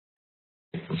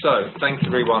So, thanks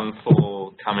everyone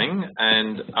for coming.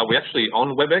 And are we actually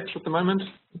on WebEx at the moment?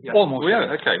 Yes. Almost. We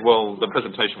are? Okay, well, the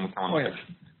presentation will come on WebEx.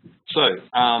 So,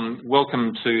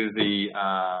 welcome to the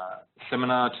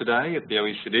seminar today at the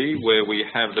OECD, where we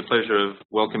have the pleasure of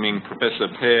welcoming Professor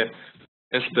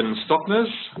Espen Stoknes,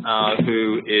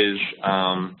 who is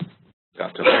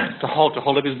to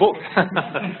hold up his book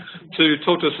to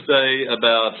talk to us today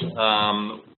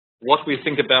about what we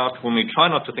think about when we try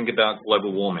not to think about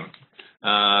global warming.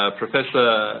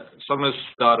 Professor Stoknes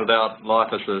started out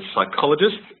life as a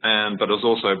psychologist, but has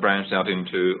also branched out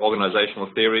into organizational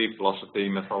theory, philosophy,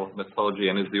 methodology,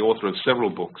 and is the author of several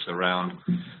books around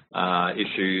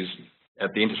issues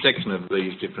at the intersection of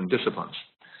these different disciplines.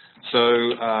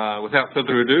 So without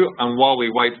further ado, and while we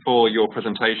wait for your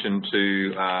presentation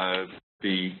to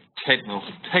be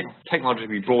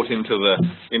technologically brought into the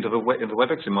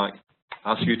WebEx, I might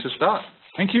ask you to start.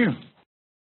 Thank you.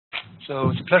 So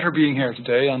it's a pleasure being here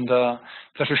today, and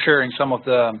pleasure sharing some of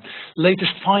the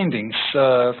latest findings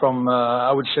from,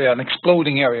 I would say, an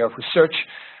exploding area of research,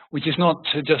 which is not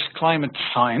just climate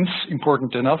science,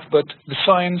 important enough, but the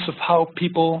science of how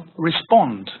people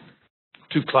respond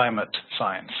to climate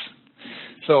science.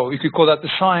 So you could call that the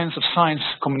science of science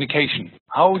communication.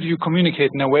 How do you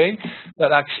communicate in a way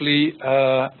that actually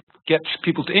gets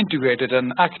people to integrate it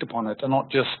and act upon it, and not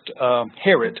just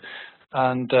hear it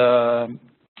and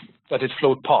that it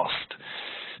flowed past?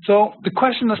 So the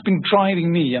question that's been driving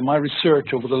me and my research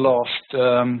over the last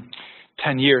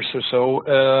 10 years or so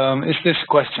is this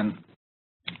question: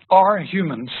 are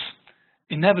humans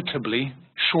inevitably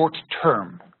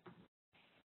short-term?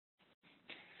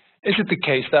 Is it the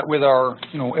case that with our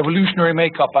evolutionary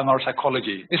makeup and our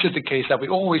psychology, is it the case that we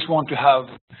always want to have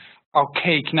our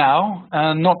cake now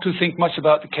and not to think much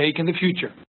about the cake in the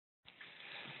future?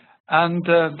 And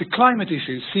the climate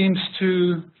issue seems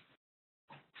to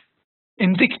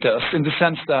indict us in the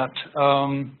sense that,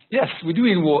 yes, we do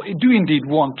indeed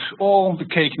want all the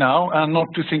cake now and not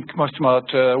to think much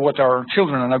about what our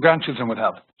children and our grandchildren would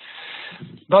have.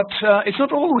 But it's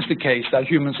not always the case that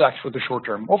humans act for the short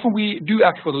term. Often we do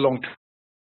act for the long term.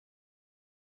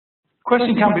 The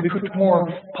question can be put more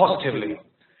positively,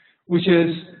 which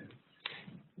is,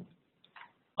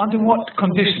 under what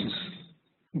conditions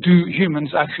do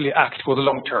humans actually act for the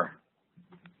long term?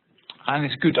 And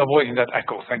it's good avoiding that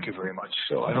echo, thank you very much,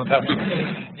 so I don't have to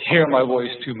hear my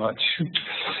voice too much.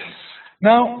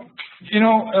 Now,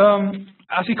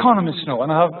 as economists know,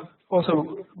 and I have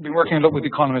also been working a lot with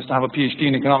economists, I have a PhD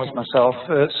in economics myself,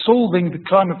 solving the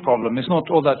climate problem is not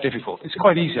all that difficult. It's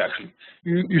quite easy, actually.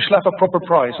 You slap a proper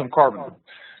price on carbon,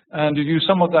 and you use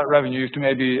some of that revenue to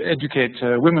maybe educate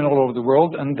women all over the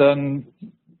world, and then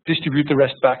distribute the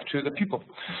rest back to the people.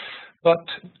 But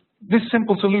this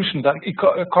simple solution that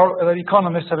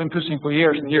economists have been pushing for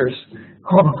years and years,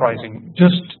 carbon pricing,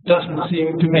 just doesn't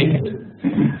seem to make it.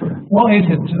 Why is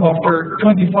it, after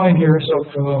 25 years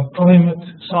of climate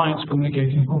science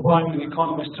communication, combined with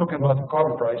economists talking about the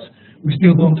carbon price, we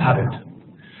still don't have it?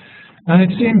 And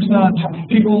it seems that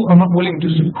people are not willing to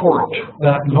support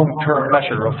that long-term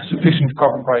measure of sufficient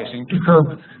carbon pricing to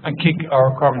curb and kick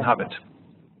our carbon habit.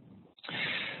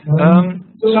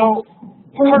 So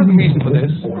part of the reason for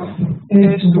this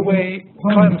is the way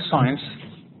climate science,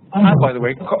 and by the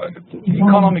way,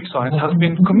 economic science, has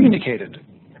been communicated.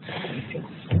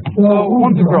 So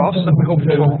one of the graphs that we hope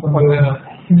to show when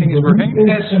the thing is working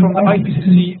is from the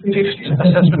IPCC 5th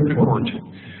assessment report,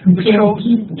 which shows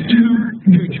two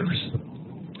futures.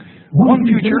 One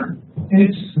future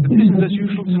is the business as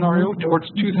usual scenario towards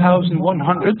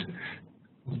 2100,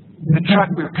 the track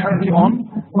we're currently on,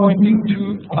 pointing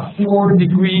to a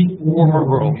 4-degree warmer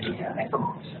world.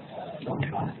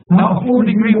 Now, a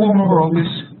 4-degree warmer world is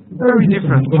very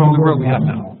different from the world we have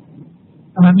now.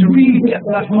 And to really get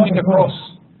that point across,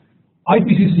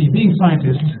 IPCC, being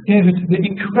scientists, gave it the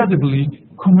incredibly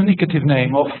communicative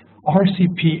name of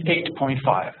RCP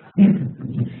 8.5.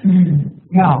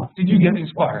 Now, did you get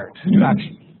inspired to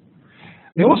action?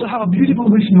 They also have a beautiful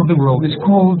vision of the world. It's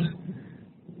called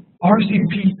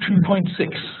RCP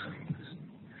 2.6.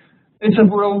 It's a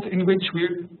world in which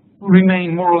we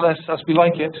remain more or less as we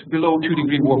like it, below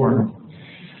 2-degree warmer.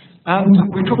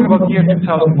 And we're talking about the year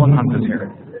 2100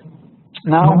 here.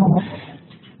 Now,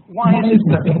 why is it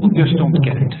that people just don't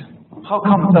get it? How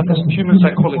come that as human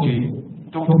psychology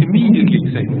don't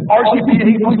immediately say, RCP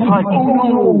 8.5, oh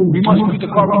no, we must put the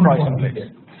carbon price in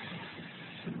place?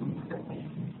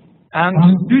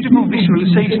 And beautiful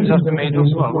visualizations have been made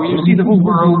as well, where you see the whole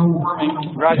world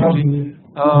warming gradually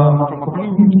from a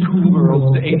blue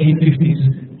world, the 1850s,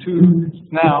 to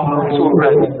now it's all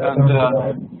red,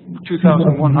 and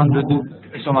 2100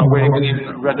 is on our way with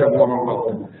even redder, warmer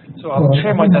world. So I'll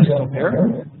share my desktop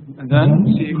here, and then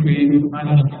see if we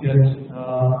manage to get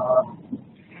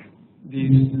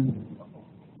these.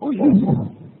 Oh yes.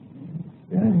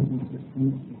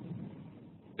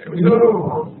 There we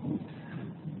go.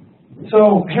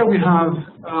 So here we have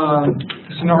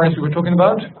the scenarios we were talking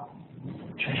about,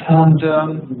 and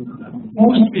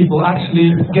most people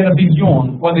actually get a big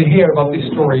yawn when they hear about this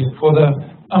story for the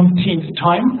umpteenth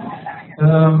time.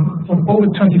 For over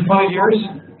 25 years,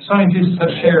 scientists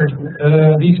have shared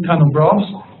these kind of graphs,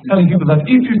 telling people that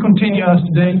if you continue as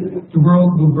today, the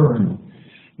world will burn.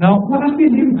 Now, what has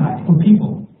been the impact on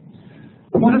people?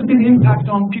 What has been the impact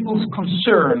on people's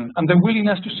concern and their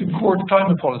willingness to support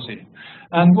climate policy?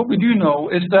 And what we do know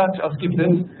is that, I'll skip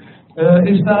this,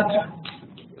 is that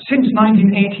since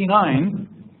 1989,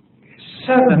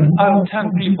 7 out of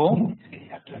 10 people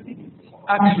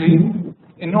actually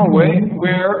in Norway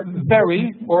were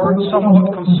very or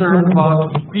somewhat concerned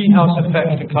about greenhouse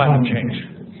effects and climate change.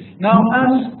 Now,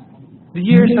 as the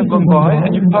years have gone by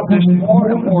and you've published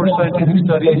more and more scientific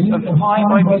studies and 5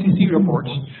 IPCC reports,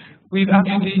 we've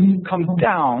actually come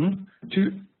down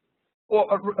to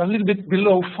a little bit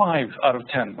below 5 out of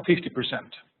 10,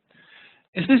 50%.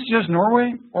 Is this just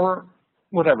Norway or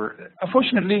whatever?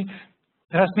 Unfortunately,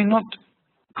 there has been not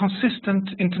consistent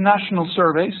international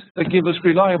surveys that give us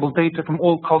reliable data from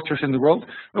all cultures in the world,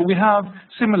 but we have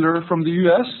similar from the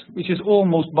US, which is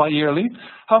almost bi-yearly.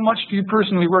 How much do you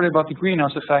personally worry about the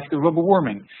greenhouse effect of global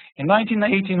warming? In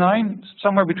 1989,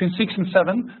 somewhere between 6 and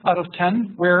 7 out of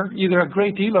 10 were either a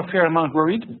great deal or fair amount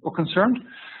worried or concerned,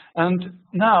 and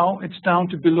now it's down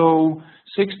to below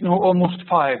 6, no, almost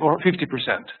 5 or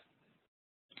 50%.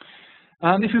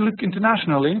 And if you look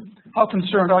internationally, how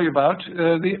concerned are you about?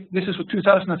 This is for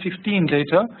 2015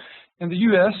 data. In the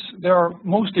US, they are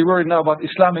mostly worried now about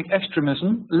Islamic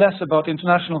extremism, less about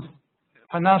international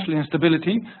financial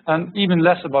instability, and even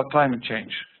less about climate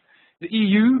change. The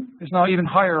EU is now even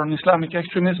higher on Islamic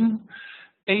extremism.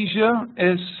 Asia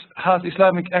has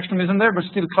Islamic extremism there, but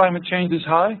still climate change is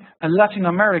high. And Latin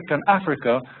America and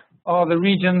Africa are the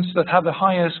regions that have the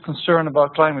highest concern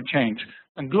about climate change.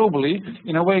 And globally,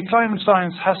 in a way, climate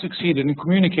science has succeeded in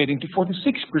communicating to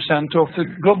 46% of the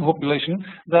global population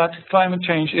that climate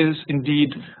change is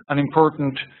indeed an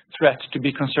important threat to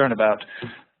be concerned about.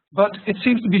 But it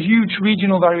seems to be huge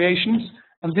regional variations,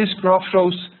 and this graph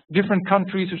shows different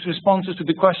countries' responses to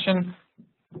the question.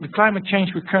 The climate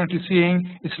change we're currently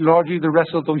seeing is largely the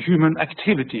result of human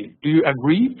activity. Do you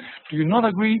agree? Do you not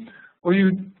agree? Or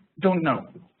you don't know?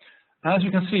 As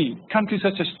you can see, countries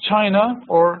such as China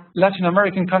or Latin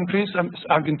American countries,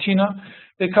 Argentina,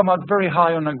 they come out very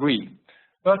high on agree.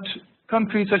 But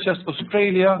countries such as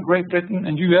Australia, Great Britain,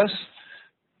 and US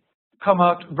come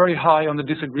out very high on the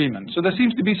disagreement. So there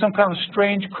seems to be some kind of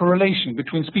strange correlation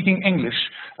between speaking English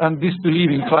and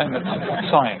disbelieving climate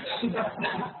science.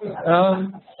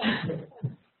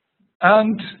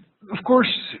 And of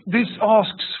course, this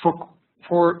asks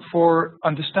for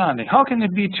understanding. How can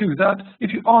it be too that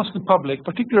if you ask the public,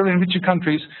 particularly in richer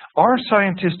countries, are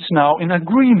scientists now in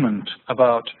agreement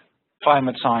about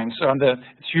climate science and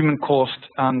its human cost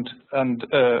and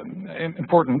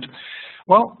important?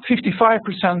 Well,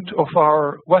 55% of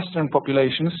our Western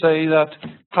population say that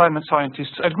climate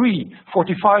scientists agree.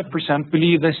 45%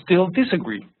 believe they still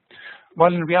disagree.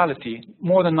 While in reality,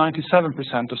 more than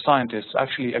 97% of scientists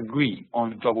actually agree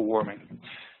on global warming.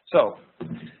 So,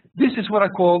 this is what I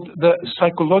call the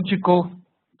psychological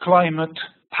climate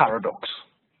paradox.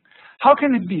 How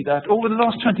can it be that over the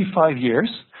last 25 years,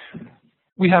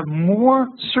 we have more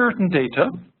certain data,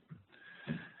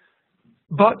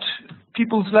 but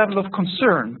people's level of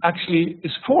concern actually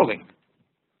is falling?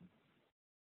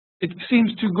 It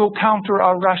seems to go counter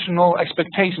our rational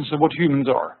expectations of what humans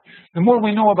are. The more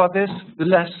we know about this, the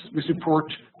less we support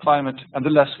climate and the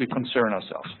less we concern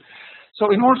ourselves. So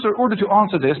in order to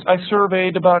answer this, I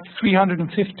surveyed about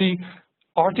 350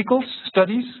 articles,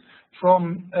 studies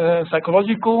from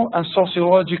psychological and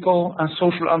sociological and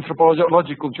social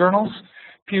anthropological journals,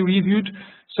 peer-reviewed,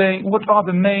 saying what are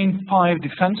the main 5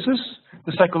 defenses,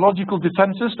 the psychological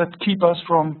defenses that keep us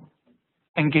from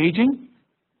engaging,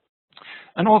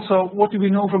 and also what do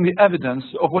we know from the evidence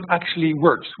of what actually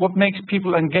works, what makes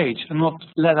people engage and not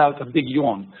let out a big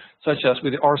yawn, such as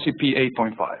with the RCP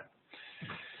 8.5.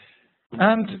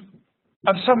 And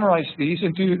I've summarized these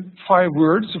into 5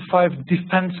 words, so 5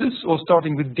 defenses, all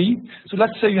starting with D. So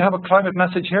let's say you have a climate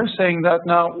message here saying that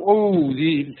now,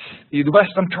 the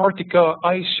West Antarctica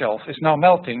ice shelf is now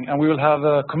melting and we will have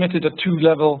committed a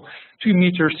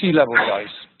 2-meter sea level rise.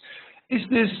 Is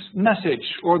this message,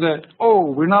 or that,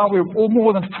 oh, we're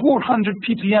more than 400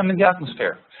 ppm in the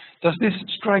atmosphere, does this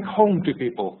strike home to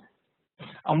people?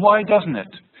 And why doesn't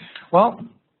it? Well,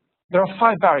 there are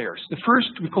 5 barriers. The first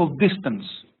we call distance.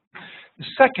 The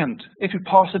second, if you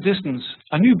pass a distance,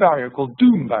 a new barrier called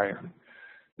doom barrier.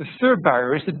 The third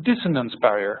barrier is the dissonance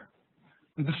barrier.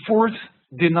 And the fourth,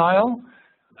 denial.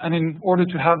 And in order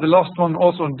to have the last one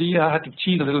also on D, I had to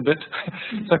cheat a little bit.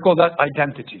 So I call that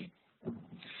identity.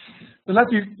 So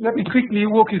let me quickly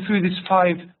walk you through these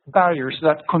 5 barriers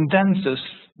that condenses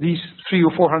these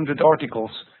 300 or 400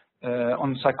 articles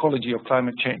on psychology of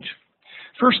climate change.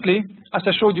 Firstly, as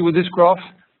I showed you with this graph,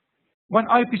 when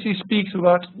IPCC speaks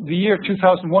about the year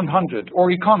 2100,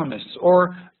 or economists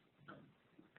or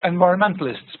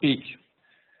environmentalists speak,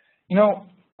 you know,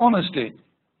 honestly,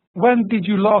 when did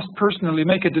you last personally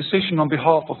make a decision on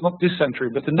behalf of not this century,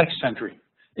 but the next century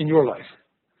in your life?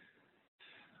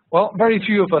 Well, very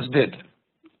few of us did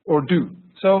or do.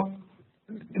 So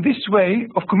this way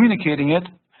of communicating it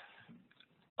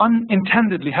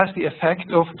unintendedly has the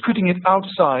effect of putting it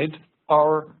outside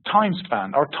our time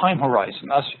span, our time horizon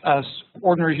as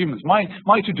ordinary humans.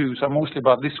 My to-dos are mostly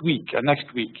about this week and next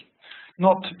week,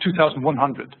 not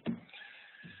 2100.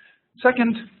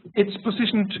 Second, it's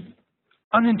positioned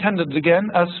unintended again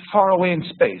as far away in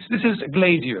space. This is a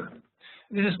glacier.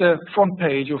 This is the front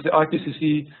page of the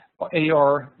IPCC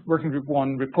AR Working Group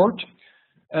 1 report.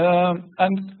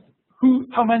 And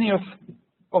how many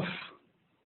of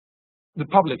the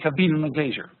public have been on a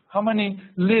glacier? How many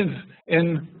live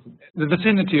in the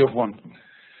vicinity of one?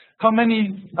 How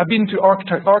many have been to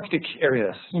Arctic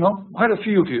areas? You know, quite a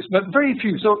few of you, but very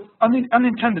few. So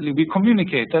unintendedly, we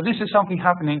communicate that this is something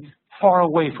happening far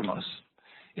away from us.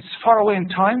 It's far away in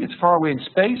time, it's far away in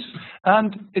space,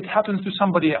 and it happens to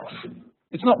somebody else.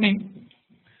 It's not me.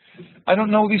 I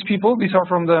don't know these people. This is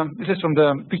from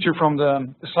the picture from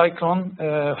the cyclone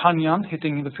Haiyan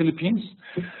hitting the Philippines.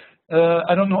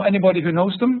 I don't know anybody who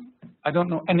knows them. I don't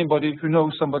know anybody who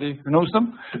knows somebody who knows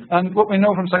them. And what we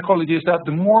know from psychology is that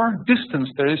the more distance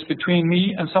there is between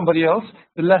me and somebody else,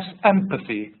 the less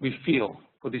empathy we feel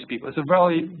for these people. It's a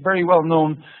very, very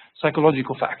well-known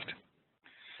psychological fact.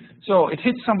 So it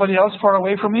hits somebody else far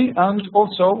away from me, and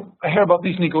also I hear about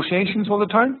these negotiations all the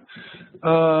time.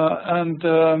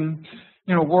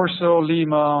 You know, Warsaw,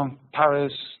 Lima,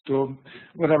 Paris,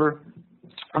 whatever.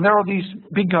 And there are these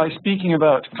big guys speaking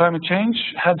about climate change,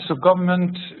 heads of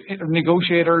government,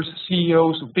 negotiators,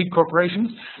 CEOs of big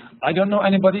corporations. I don't know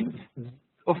anybody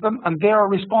of them, and they are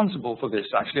responsible for this,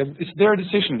 actually. It's their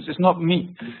decisions, it's not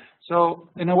me. So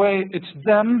in a way, it's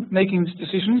them making these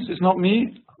decisions, it's not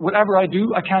me. Whatever I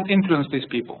do, I can't influence these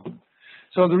people.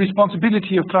 So the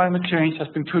responsibility of climate change has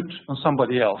been put on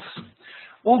somebody else.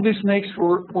 All this makes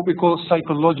for what we call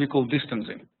psychological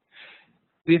distancing.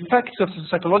 The effects of the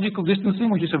psychological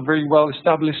distancing, which is a very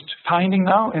well-established finding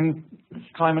now in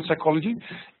climate psychology,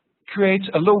 creates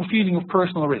a low feeling of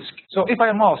personal risk. So if I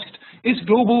am asked, is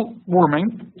global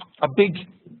warming a big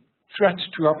threat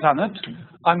to our planet?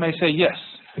 I may say yes.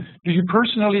 Do you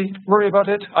personally worry about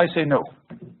it? I say no.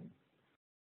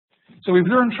 So we've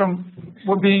learned from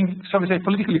what being, some would say,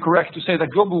 politically correct to say that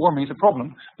global warming is a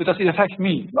problem, but does it affect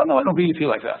me? Well, no, I don't really feel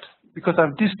like that, because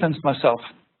I've distanced myself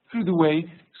through the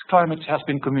way climate has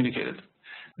been communicated.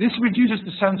 This reduces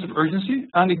the sense of urgency,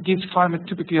 and it gives climate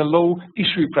typically a low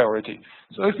issue priority.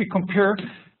 So if we compare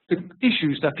the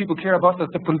issues that people care about,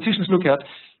 that the politicians look at,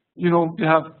 you know, you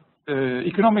have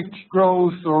economic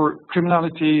growth or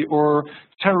criminality or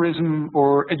terrorism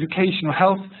or education or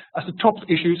health as the top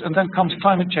issues, and then comes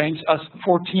climate change as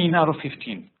 14 out of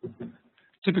 15,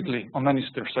 typically on many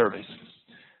surveys.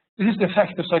 This is the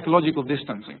effect of psychological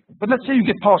distancing. But let's say you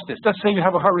get past this. Let's say you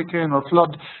have a hurricane or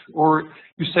flood, or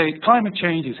you say climate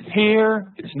change is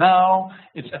here, it's now,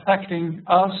 it's affecting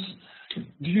us.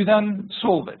 Do you then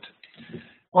solve it?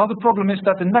 Well, the problem is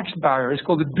that the next barrier is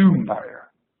called the doom barrier.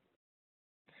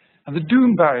 And the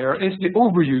doom barrier is the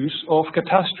overuse of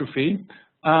catastrophe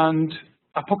and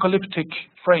apocalyptic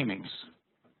framings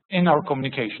in our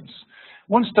communications.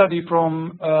 One study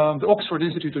from the Oxford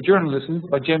Institute of Journalism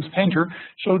by James Painter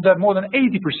showed that more than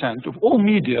 80% of all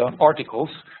media articles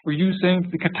were using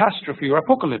the catastrophe or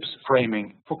apocalypse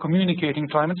framing for communicating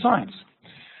climate science.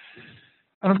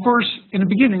 And of course, in the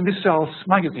beginning, this sells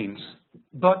magazines.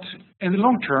 But in the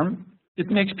long term, it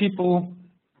makes people,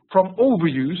 from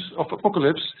overuse of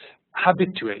apocalypse,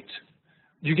 habituate.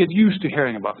 You get used to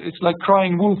hearing about it. It's like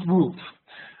crying wolf, wolf.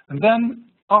 And then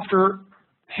after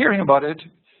hearing about it,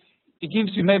 it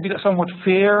gives you maybe somewhat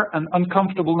fear and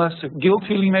uncomfortableness, a guilt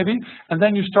feeling maybe, and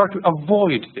then you start to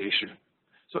avoid the issue.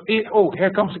 So, oh,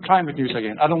 here comes the climate news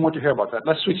again. I don't want to hear about that.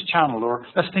 Let's switch channel, or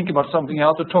let's think about something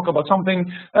else, or talk about something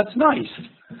that's nice.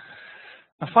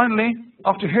 And finally,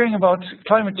 after hearing about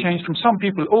climate change from some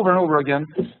people over and over again,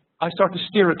 I start to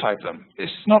stereotype them.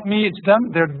 It's not me, it's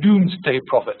them. They're doomsday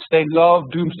prophets. They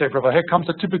love doomsday prophets. Here comes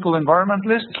a typical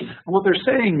environmentalist. And what they're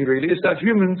saying really is that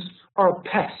humans are a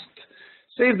pest.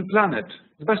 Save the planet.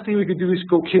 The best thing we could do is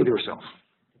go kill yourself.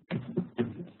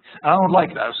 I don't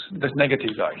like those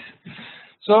negative guys.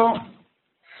 So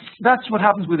that's what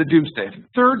happens with the doomsday.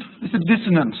 Third is the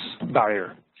dissonance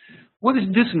barrier. What is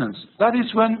dissonance? That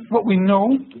is when what we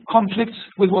know conflicts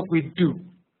with what we do.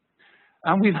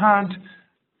 And we've had,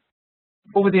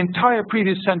 over the entire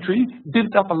previous century,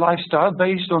 built up a lifestyle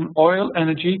based on oil,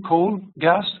 energy, coal,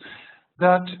 gas,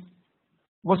 that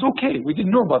was okay. We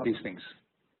didn't know about these things.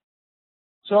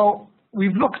 So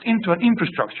we've looked into an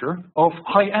infrastructure of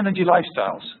high energy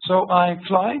lifestyles. So I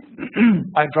fly,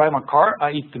 I drive my car,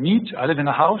 I eat the meat, I live in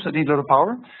a house, I need a lot of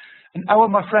power. And all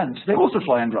my friends, they also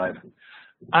fly and drive.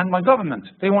 And my government,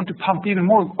 they want to pump even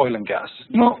more oil and gas.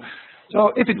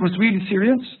 So if it was really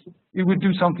serious, we would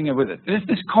do something with it. There's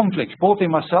this conflict, both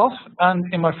in myself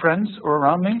and in my friends or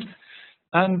around me.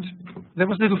 And there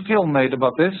was a little film made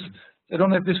about this. I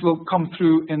don't know if this will come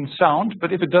through in sound,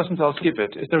 but if it doesn't, I'll skip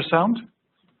it. Is there sound?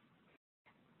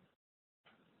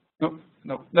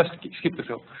 No, let's skip the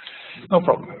film. No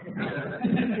problem.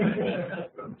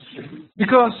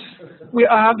 Because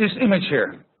I have this image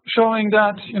here showing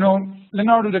that,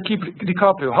 Leonardo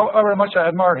DiCaprio, however much I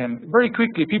admire him, very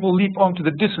quickly people leap onto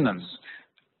the dissonance.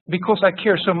 Because I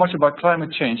care so much about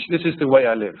climate change, this is the way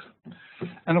I live.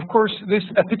 And of course, this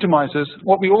epitomizes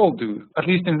what we all do, at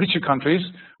least in richer countries.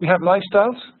 We have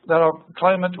lifestyles that are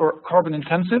climate or carbon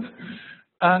intensive,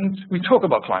 and we talk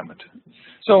about climate.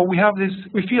 So we have this,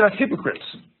 we feel like hypocrites.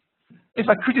 If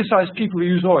I criticize people who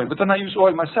use oil, but then I use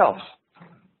oil myself,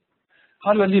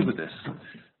 how do I live with this?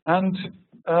 And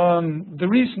the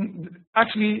reason,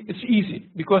 actually, it's easy,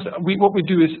 because what we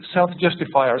do is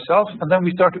self-justify ourselves, and then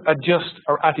we start to adjust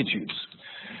our attitudes.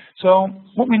 So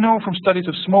what we know from studies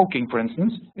of smoking, for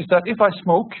instance, is that if I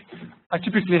smoke, I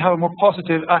typically have a more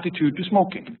positive attitude to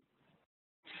smoking.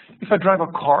 If I drive a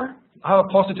car, I have a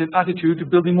positive attitude to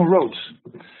building more roads.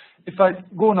 If I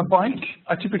go on a bike,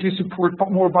 I typically support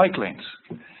more bike lanes.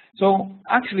 So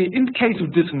actually, in the case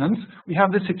of dissonance, we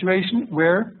have this situation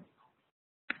where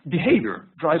behavior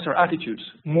drives our attitudes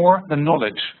more than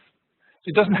knowledge.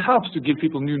 It doesn't help to give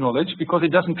people new knowledge because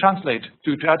it doesn't translate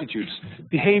to attitudes.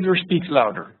 Behavior speaks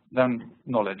louder than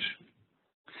knowledge.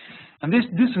 And this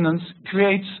dissonance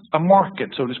creates a market,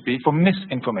 so to speak, for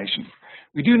misinformation.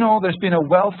 We do know there's been a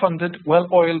well-funded,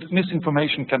 well-oiled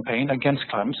misinformation campaign against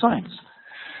climate science.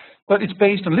 But it's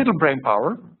based on little brain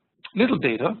power, little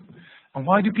data, and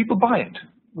why do people buy it?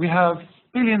 We have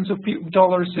billions of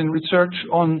dollars in research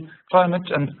on climate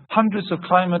and hundreds of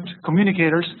climate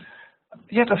communicators,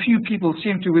 yet a few people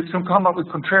seem to come up with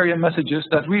contrarian messages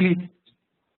that really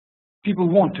people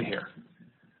want to hear.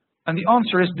 And the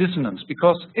answer is dissonance,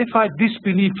 because if I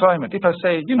disbelieve climate, if I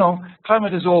say,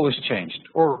 climate has always changed,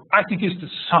 or I think it's the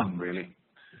sun, really.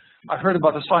 I heard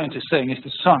about a scientist saying it's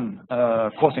the sun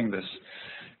causing this.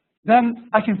 Then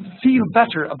I can feel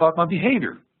better about my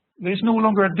behavior. There is no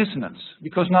longer a dissonance,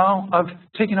 because now I've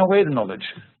taken away the knowledge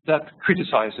that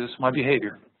criticizes my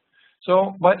behavior.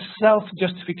 So by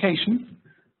self-justification,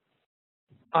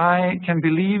 I can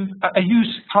believe, I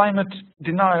use climate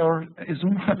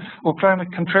denialism or climate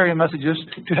contrarian messages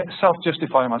to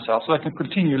self-justify myself, so I can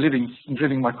continue living and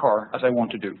driving my car as I want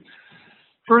to do.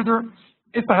 Further,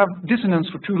 if I have dissonance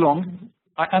for too long,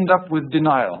 I end up with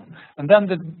denial. And then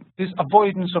this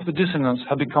avoidance of the dissonance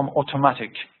has become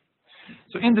automatic.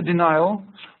 So in the denial,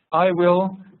 I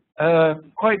will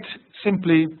quite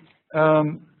simply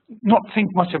not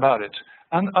think much about it.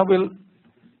 And I will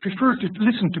prefer to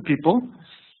listen to people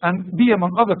and be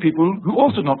among other people who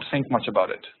also not think much about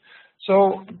it.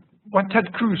 So when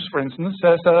Ted Cruz, for instance,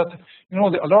 says that,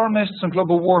 the alarmists on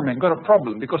global warming got a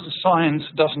problem because the science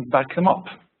doesn't back them up.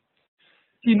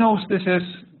 He knows this is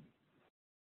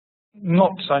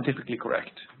not scientifically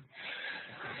correct.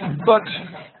 But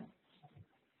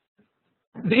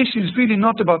the issue is really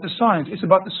not about the science, it's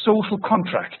about the social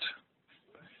contract.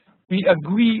 We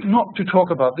agree not to talk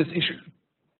about this issue.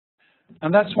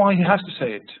 And that's why he has to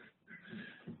say it.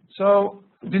 So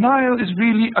denial is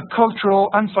really a cultural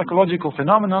and psychological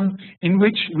phenomenon in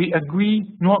which we agree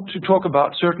not to talk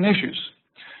about certain issues.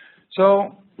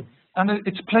 So, and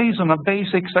it plays on a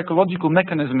basic psychological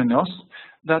mechanism in us,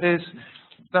 that is,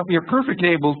 that we are perfectly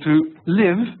able to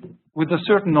live with a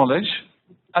certain knowledge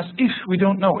as if we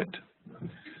don't know it.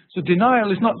 So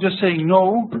denial is not just saying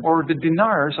no, or the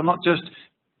deniers are not just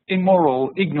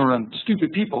immoral, ignorant,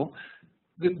 stupid people.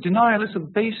 The denial is a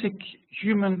basic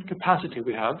human capacity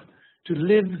we have to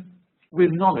live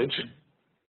with knowledge,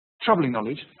 troubling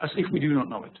knowledge, as if we do not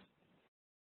know it.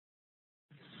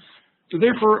 So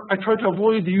therefore, I try to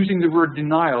avoid using the word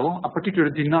denial,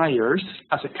 particularly deniers,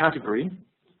 as a category.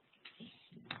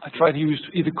 I try to use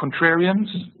either contrarians.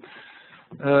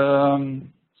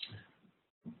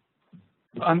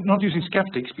 I'm not using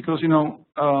skeptics because, you know,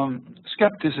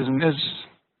 skepticism is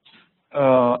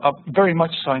a very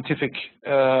much scientific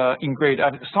ingrained.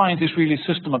 Science is really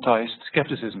systematized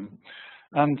skepticism,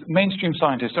 and mainstream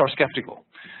scientists are skeptical.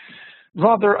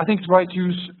 Rather, I think the right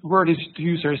word is to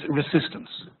use there is resistance.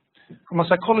 From a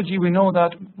psychology, we know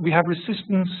that we have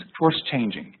resistance towards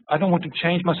changing. I don't want to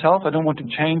change myself. I don't want to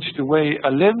change the way I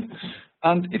live.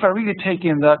 And if I really take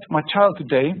in that my child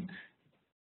today,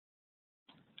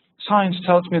 science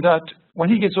tells me that when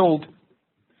he gets old,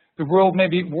 the world may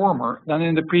be warmer than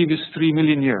in the previous 3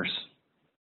 million years.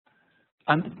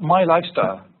 And my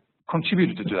lifestyle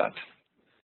contributed to that.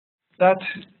 That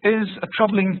is a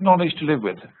troubling knowledge to live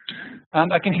with.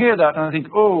 And I can hear that and I think,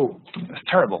 oh, that's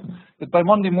terrible. But by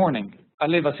Monday morning, I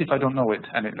live as if I don't know it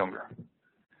any longer.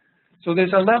 So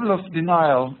there's a level of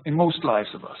denial in most lives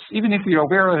of us. Even if we are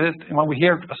aware of it, and when we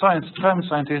hear a climate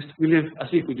scientist, we live as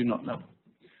if we do not know.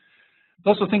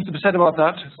 Lots of things to be said about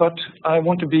that, but I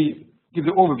want to give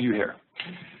the overview here.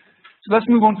 So let's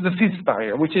move on to the fifth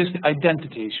barrier, which is the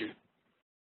identity issue.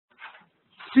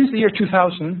 Since the year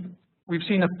 2000, we've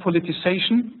seen a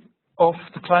politicization of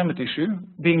the climate issue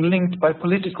being linked by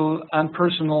political and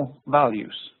personal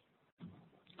values.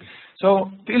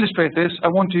 So to illustrate this, I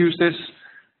want to use this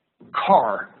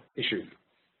car issue.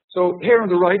 So here on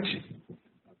the right,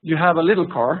 you have a little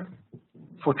car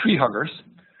for tree huggers,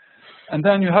 and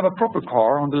then you have a proper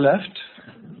car on the left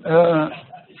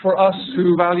for us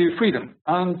who value freedom.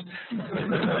 And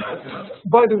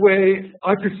by the way,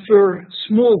 I prefer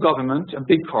small government and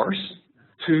big cars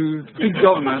to big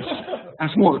government and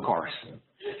smaller cars.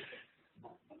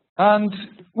 And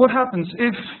what happens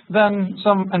if then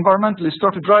some environmentalists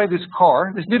start to drive this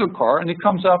car, this little car, and it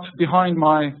comes up behind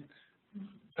my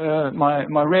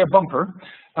rear bumper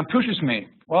and pushes me?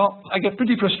 Well, I get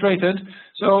pretty frustrated.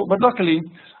 But luckily,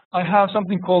 I have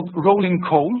something called rolling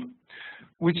coal,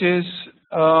 which is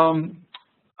a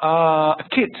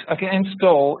kit I can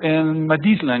install in my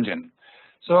diesel engine.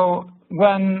 So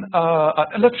when an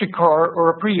electric car or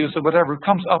a Prius or whatever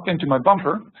comes up into my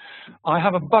bumper, I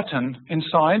have a button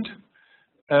inside.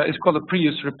 It's called a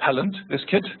Prius repellent, this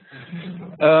kit.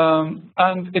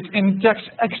 And it injects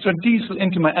extra diesel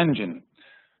into my engine.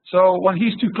 So when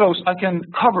he's too close, I can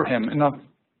cover him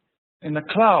in a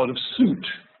cloud of soot.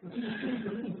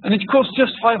 And it costs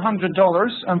just $500,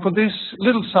 and for this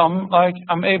little sum,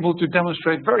 I'm able to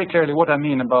demonstrate very clearly what I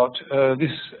mean about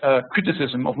this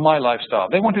criticism of my lifestyle.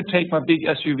 They want to take my big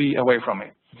SUV away from me.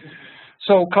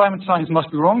 So climate science must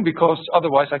be wrong, because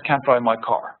otherwise I can't drive my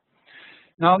car.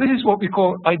 Now, this is what we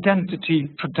call identity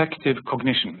protective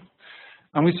cognition.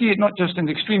 And we see it not just in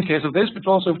the extreme case of this, but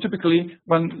also typically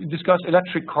when we discuss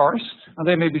electric cars, and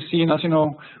they may be seen as,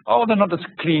 oh, they're not as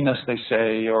clean as they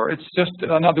say, or it's just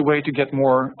another way to get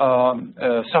more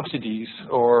subsidies,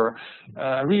 or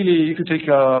really, if you take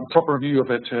a proper view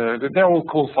of it, they're all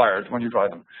coal-fired when you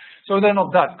drive them. So they're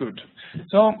not that good.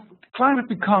 So climate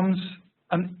becomes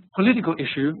a political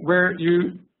issue where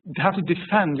you have to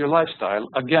defend your lifestyle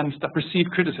against a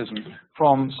perceived criticism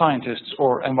from scientists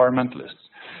or environmentalists.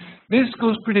 This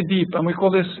goes pretty deep, and we call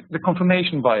this the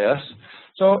confirmation bias.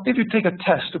 So if you take a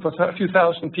test of a few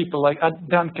thousand people, like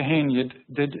Dan Kahane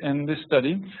did in this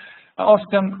study, ask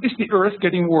them, is the Earth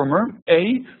getting warmer?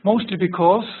 A, mostly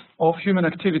because of human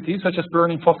activities, such as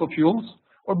burning fossil fuels,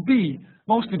 or B,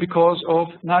 mostly because of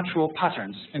natural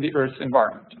patterns in the Earth's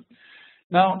environment.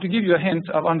 Now, to give you a hint,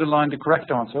 I've underlined the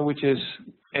correct answer, which is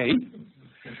A.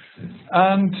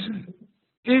 And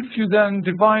if you then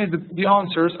divide the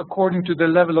answers according to the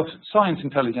level of science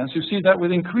intelligence, you see that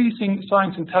with increasing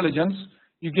science intelligence,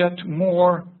 you get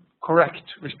more correct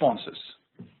responses.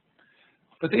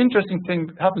 But the interesting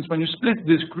thing happens when you split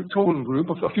this total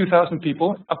group of a few thousand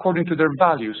people according to their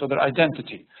values or their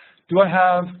identity. Do I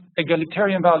have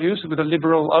egalitarian values with a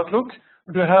liberal outlook,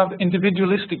 or do I have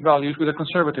individualistic values with a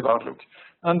conservative outlook?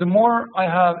 And the more I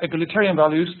have egalitarian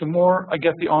values, the more I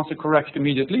get the answer correct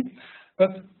immediately.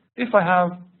 But if I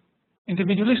have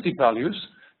individualistic values,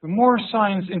 the more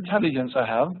science intelligence I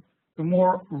have, the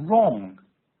more wrong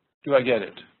do I get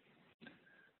it.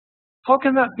 How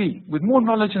can that be? With more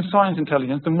knowledge and science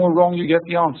intelligence, the more wrong you get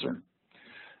the answer.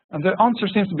 And the answer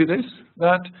seems to be this,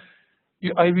 that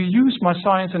I will use my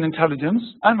science and intelligence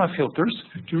and my filters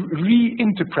to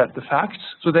reinterpret the facts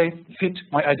so they fit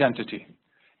my identity.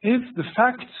 If the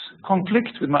facts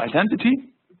conflict with my identity,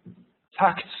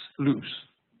 facts lose.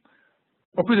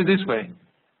 Or put it this way,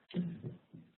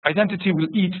 identity will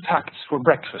eat facts for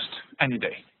breakfast any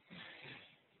day,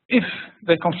 if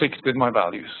they conflict with my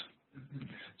values.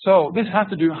 So this has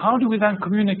to do, how do we then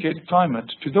communicate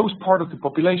climate to those part of the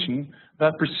population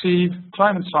that perceive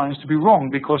climate science to be wrong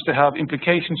because they have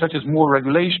implications such as more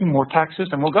regulation, more taxes,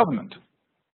 and more government?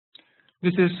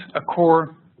 This is a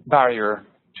core barrier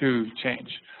to change.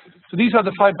 So these are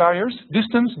the 5 barriers: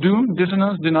 distance, doom,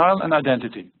 dissonance, denial, and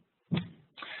identity.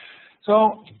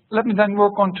 So let me then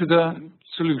work on to the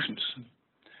solutions.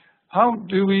 How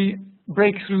do we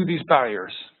break through these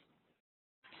barriers?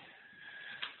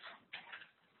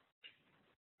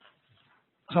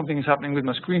 Something is happening with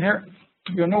my screen here.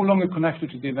 We are no longer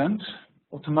connected to the event,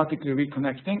 automatically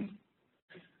reconnecting.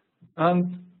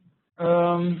 And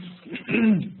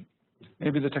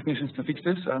maybe the technicians can fix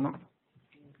this, I don't know.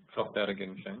 Drop that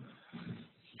again, Shane.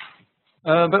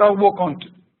 But I'll walk on.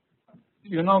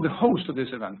 You're now the host of this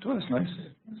event. Oh, that's nice.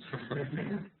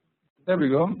 There we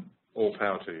go. All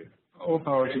power to you. All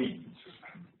power to you.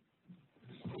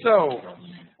 So,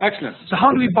 excellent. So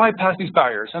how do we bypass these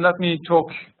barriers? And let me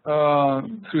talk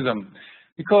through them.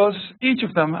 Because each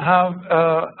of them have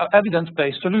an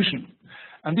evidence-based solution.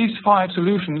 And these 5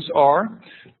 solutions are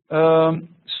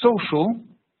social.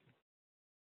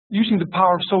 Using the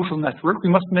power of social network, we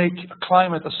must make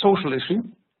climate a social issue.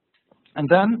 And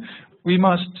then we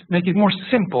must make it more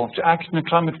simple to act in a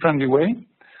climate-friendly way.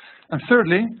 And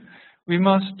thirdly, we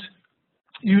must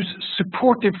use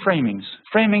supportive framings,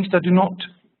 framings that do not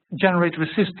generate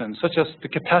resistance, such as the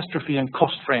catastrophe and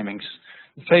cost framings,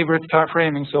 the favorite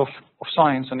framings of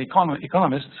science and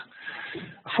economists.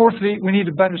 Fourthly, we need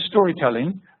a better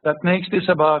storytelling that makes this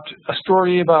about a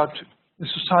story about the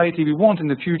society we want in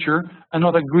the future and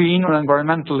not a green or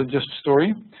environmental just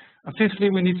story. And fifthly,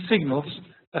 we need signals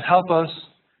that help us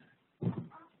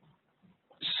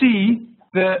see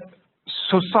the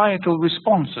societal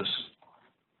responses,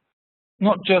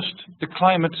 not just the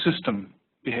climate system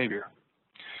behavior.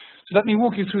 So let me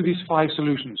walk you through these 5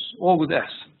 solutions, all with S.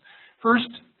 First,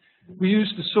 we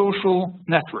use the social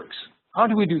networks. How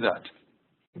do we do that?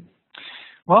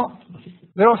 Well,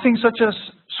 there are things such as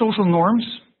social norms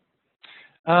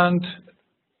and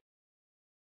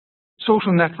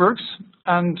social networks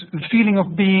and the feeling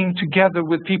of being together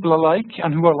with people alike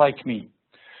and who are like me.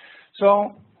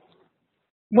 So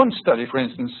one study, for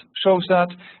instance, shows that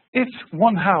if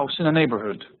one house in a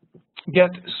neighborhood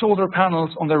get solar panels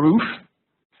on their roof,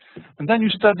 and then you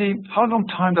study how long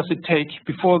time does it take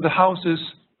before the houses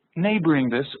neighboring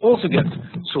this also get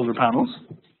solar panels,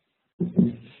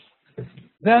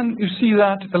 then you see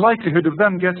that the likelihood of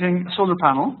them getting a solar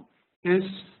panel is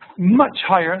much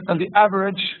higher than the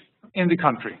average in the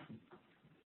country.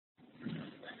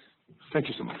 Thank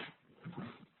you so much.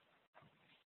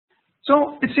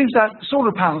 So it seems that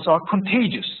solar panels are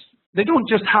contagious. They don't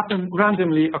just happen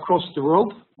randomly across the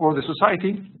world or the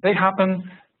society. They happen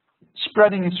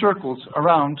spreading in circles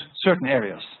around certain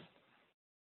areas.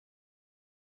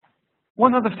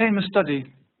 One other famous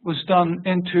study was done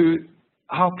into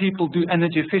how people do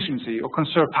energy efficiency or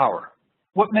conserve power.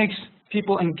 What makes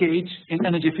people engage in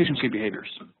energy efficiency behaviors?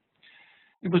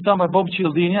 It was done by Bob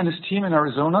Cialdini and his team in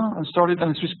Arizona and started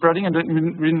and it's spreading and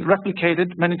been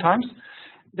replicated many times.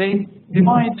 They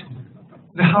divide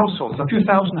the households, a few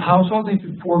thousand households,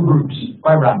 into 4 groups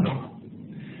by random.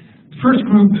 The first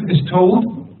group is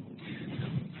told,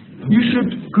 you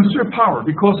should conserve power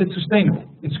because it's sustainable.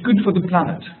 It's good for the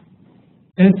planet.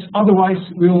 Otherwise,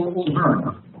 we'll all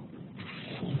burn.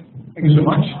 Thank you so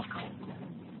much.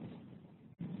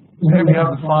 Here we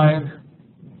have the 5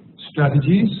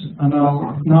 strategies, and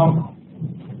I'll now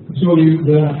show you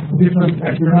the different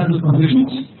experimental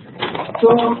conditions. So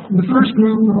the first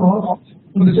group were asked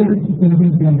for the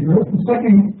sustainability on the earth. The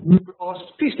second group were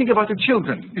asked, please think about your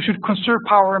children. You should conserve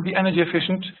power and be energy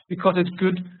efficient because it's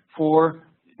good for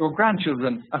your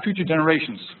grandchildren and future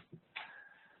generations.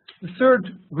 The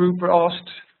third group were asked,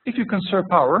 if you conserve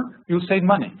power, you'll save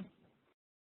money.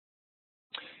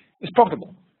 It's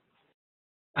profitable.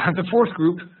 And the fourth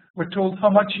group were told how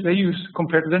much they use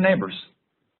compared to their neighbors.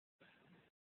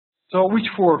 So which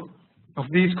 4 of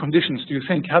these conditions do you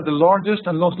think have the largest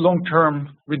and most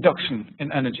long-term reduction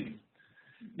in energy?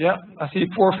 Yeah, I see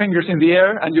 4 fingers in the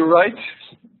air, and you're right.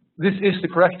 This is the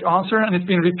correct answer, and it's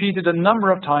been repeated a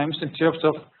number of times in terms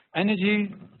of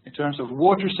energy, in terms of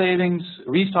water savings,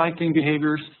 recycling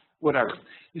behaviors, whatever.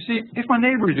 You see, if my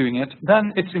neighbor is doing it,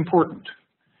 then it's important.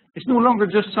 It's no longer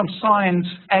just some science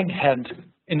egghead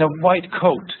in a white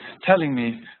coat telling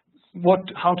me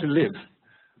how to live.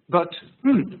 But,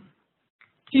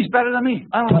 he's better than me.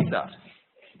 I don't like that.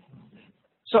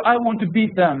 So I want to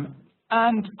beat them,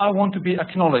 and I want to be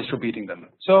acknowledged for beating them.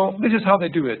 So this is how they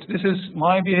do it. This is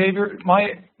my behavior,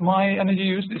 my energy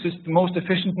use. This is the most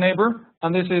efficient neighbor,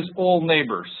 and this is all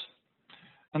neighbors.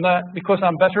 And that, because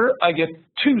I'm better, I get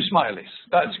 2 smileys.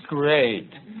 That's great.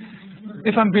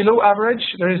 If I'm below average,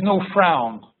 there is no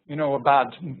frown, a bad,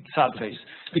 sad face.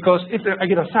 Because if I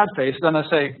get a sad face, then I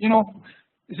say,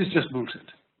 this is just bullshit.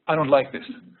 I don't like this.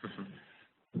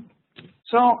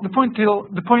 So the point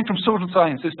from social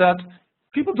science is that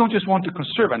people don't just want to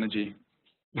conserve energy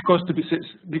because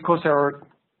they are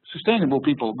sustainable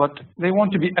people, but they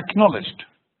want to be acknowledged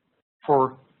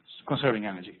for conserving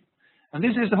energy. And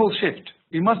this is the whole shift.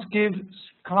 We must give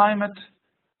climate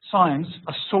science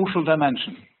a social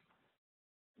dimension.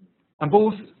 And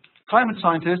both climate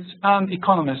scientists and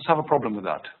economists have a problem with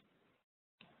that.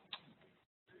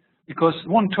 Because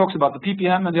one talks about the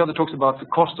ppm and the other talks about the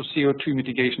cost of CO2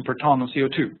 mitigation per ton of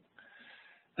CO2.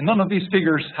 And none of these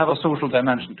figures have a social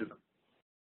dimension to them,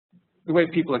 the way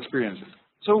people experience it.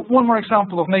 So one more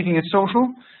example of making it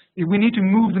social, we need to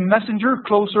move the messenger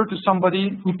closer to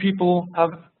somebody who people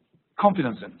have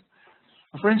confidence in.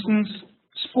 For instance,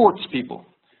 sports people.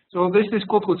 So this is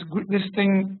called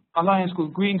alliance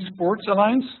called Green Sports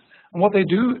Alliance. And what they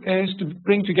do is to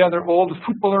bring together all the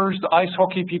footballers, the ice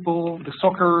hockey people, the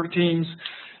soccer teams,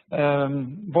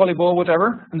 volleyball,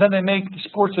 whatever. And then they make the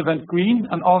sports event green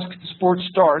and ask the sports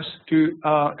stars to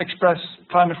express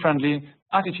climate-friendly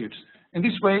attitudes. In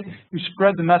this way, you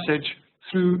spread the message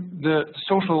through the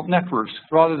social networks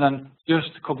rather than just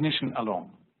cognition alone.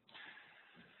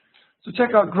 So check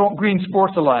out Green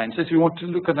Sports Alliance if you want to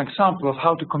look at an example of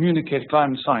how to communicate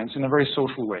climate science in a very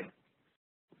social way.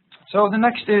 So the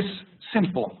next is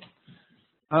simple.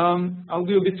 I'll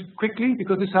do a bit quickly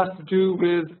because this has to do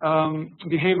with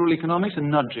behavioral economics and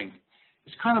nudging.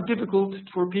 It's kind of difficult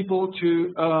for people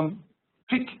to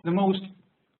pick the most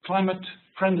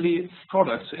climate-friendly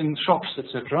products in shops,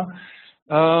 etc.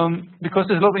 Because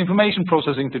there's a lot of information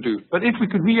processing to do. But if we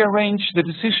could rearrange the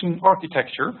decision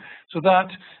architecture so that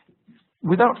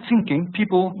without thinking,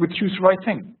 people would choose the right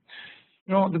thing.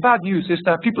 The bad news is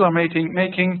that people are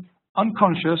making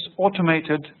unconscious,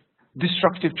 automated,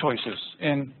 destructive choices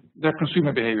in their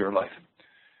consumer behavior life.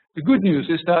 The good news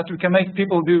is that we can make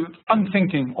people do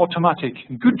unthinking, automatic,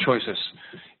 good choices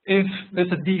if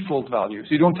there's a default value, so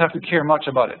you don't have to care much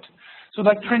about it. So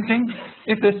like printing,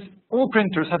 if all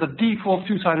printers had a default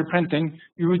two-sided printing,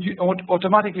 you would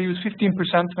automatically use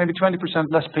 15%, maybe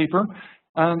 20% less paper,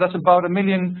 and that's about 1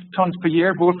 million tons per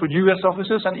year, both for US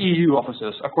offices and EU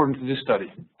offices, according to this study.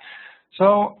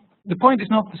 So the point is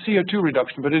not the CO2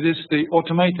 reduction, but it is the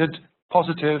automated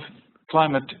positive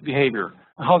climate behavior,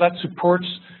 and how that supports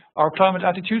our climate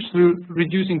attitudes through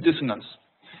reducing dissonance.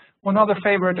 One other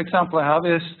favorite example I have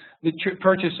is the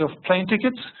purchase of plane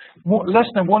tickets. Less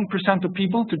than 1% of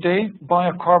people today buy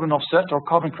a carbon offset or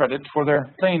carbon credit for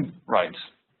their plane rides.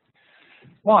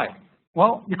 Why?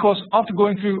 Well, because after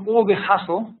going through all the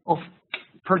hassle of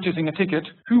purchasing a ticket,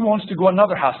 who wants to go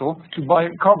another hassle to buy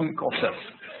carbon offsets?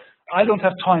 I don't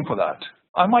have time for that.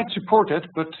 I might support it,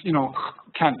 but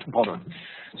can't bother.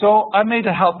 So I made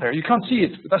a help there. You can't see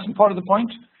it, but that's part of the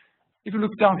point. If you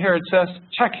look down here, it says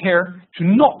check here to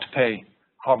not pay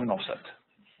carbon offset.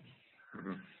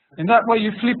 In that way,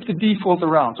 you flip the default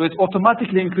around, so it's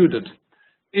automatically included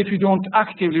if you don't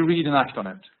actively read and act on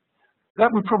it.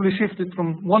 That would probably shift it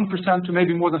from 1% to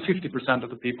maybe more than 50% of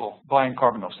the people buying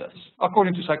carbon offsets,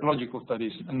 according to psychological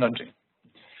studies and nudging.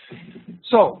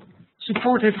 So,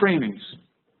 supportive framings.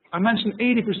 I mentioned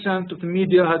 80% of the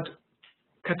media had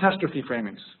catastrophe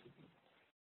framings.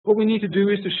 What we need to do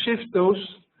is to shift those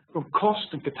from cost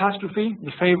and catastrophe,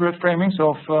 the favorite framings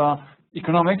of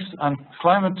economics and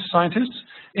climate scientists,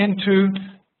 into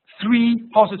 3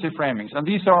 positive framings. And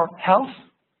these are health,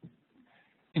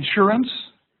 insurance,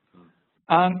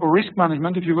 or risk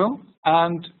management, if you will,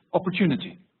 and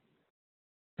opportunity.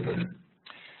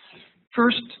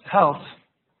 First, health.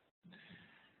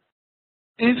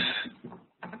 If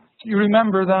you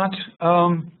remember that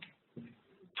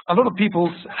a lot of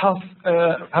people's health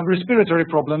have respiratory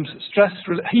problems,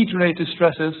 heat-related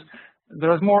stresses,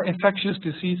 there is more infectious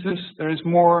diseases, there is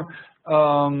more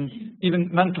even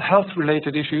mental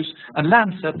health-related issues, and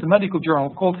Lancet, the medical journal,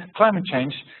 called climate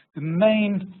change the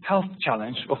main health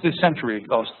challenge of this century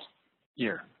last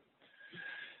year.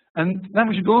 And then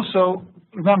we should also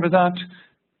remember that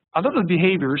a lot of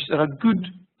behaviors that are good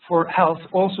for health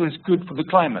also is good for the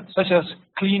climate, such as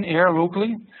clean air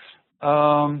locally,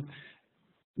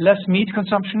 less meat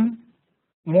consumption,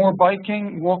 more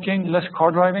biking, walking, less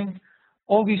car driving.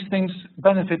 All these things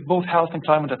benefit both health and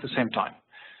climate at the same time.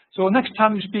 So next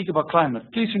time you speak about climate,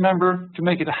 please remember to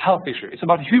make it a health issue. It's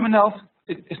about human health.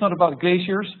 It's not about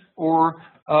glaciers or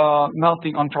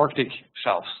melting Antarctic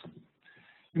shelves.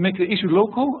 You make the issue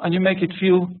local and you make it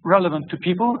feel relevant to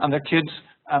people and their kids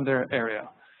and their area.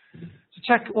 So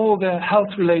check all the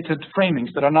health-related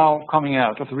framings that are now coming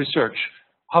out of the research,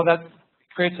 how that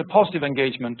creates a positive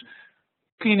engagement,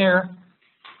 clean air,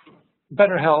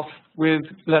 better health with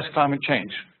less climate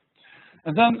change.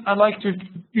 And then I'd like to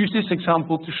use this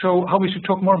example to show how we should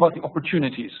talk more about the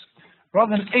opportunities.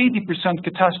 Rather than 80%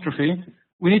 catastrophe,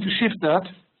 we need to shift that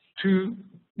to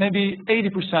maybe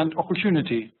 80%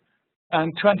 opportunity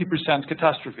and 20%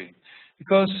 catastrophe.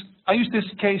 Because I use this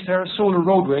case here, Solar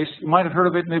Roadways. You might have heard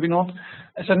of it, maybe not.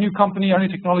 It's a new company, a new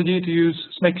technology to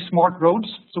make smart roads.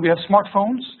 So we have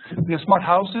smartphones, we have smart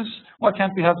houses. Why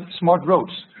can't we have smart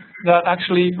roads that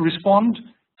actually respond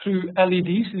through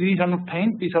LEDs? These are not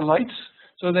paint, these are lights.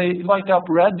 So they light up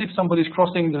red if somebody's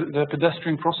crossing the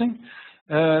pedestrian crossing.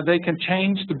 They can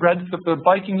change the breadth of the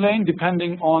biking lane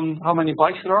depending on how many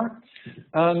bikes there are.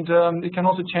 And it can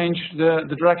also change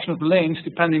the direction of the lanes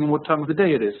depending on what time of the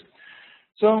day it is.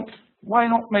 So why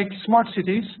not make smart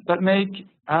cities that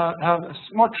have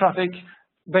smart traffic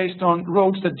based on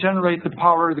roads that generate the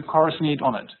power the cars need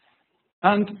on it?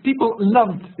 And people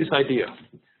loved this idea.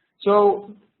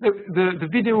 So the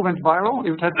video went viral.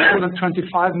 It had more than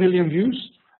 25 million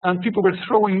views. And people were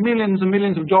throwing millions and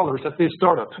millions of dollars at this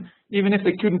startup, even if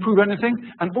they couldn't prove anything.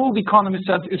 And all the economists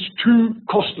said it's too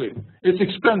costly, it's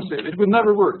expensive, it would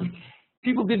never work.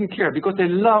 People didn't care because they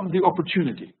loved the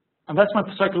opportunity. And that's my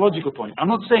psychological point. I'm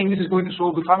not saying this is going to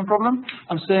solve the climate problem.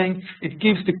 I'm saying it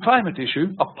gives the climate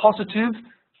issue a positive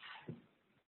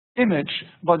image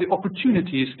by the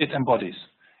opportunities it embodies.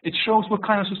 It shows what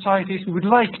kind of societies we would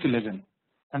like to live in.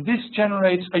 And this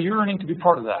generates a yearning to be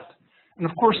part of that. And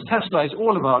of course, Tesla is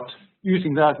all about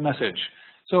using that message.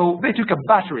 So they took a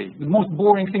battery, the most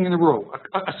boring thing in the world,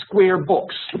 a square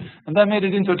box, and they made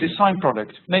it into a design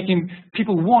product, making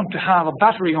people want to have a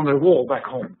battery on their wall back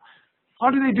home.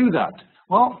 How do they do that?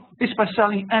 Well, it's by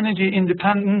selling energy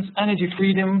independence, energy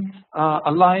freedom,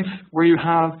 a life where you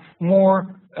have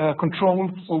more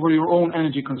control over your own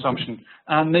energy consumption,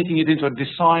 and making it into a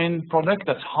design product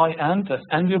that's high-end, that's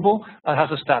enviable, that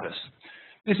has a status.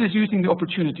 This is using the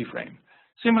opportunity frame.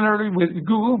 Similarly, with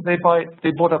Google, they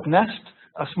bought up Nest,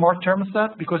 a smart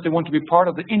thermostat, because they want to be part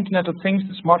of the Internet of Things,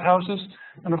 the smart houses.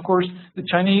 And of course, the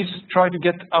Chinese try to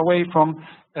get away from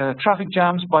traffic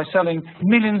jams by selling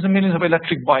millions and millions of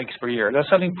electric bikes per year. They're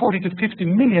selling 40 to 50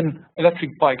 million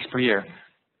electric bikes per year,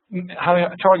 having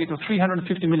a target of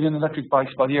 350 million electric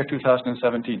bikes by the year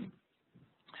 2017.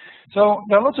 So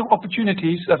there are lots of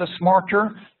opportunities that a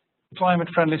smarter,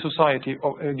 climate-friendly society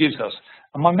gives us.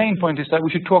 And my main point is that we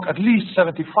should talk at least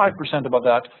 75% about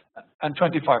that and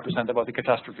 25% about the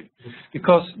catastrophe.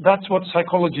 Because that's what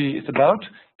psychology is about.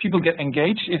 People get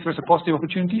engaged if there's a positive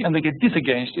opportunity, and they get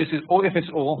disengaged if it's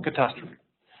all catastrophe.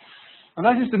 And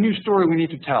that is the new story we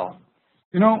need to tell.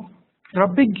 You know, there are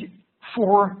big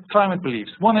 4 climate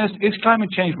beliefs. One is climate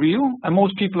change real? And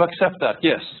most people accept that,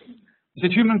 yes. Is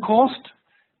it human caused?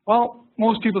 Well,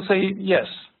 most people say yes.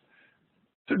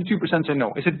 32% say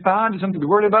no. Is it bad? Is something to be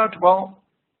worried about? Well,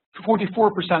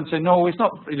 44% say no, it's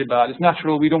not really bad. It's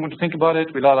natural. We don't want to think about it.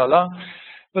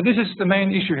 But this is the main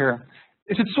issue here.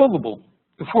 Is it solvable?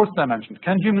 The 4th dimension.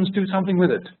 Can humans do something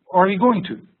with it? Or are we going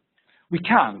to? We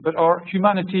can, but are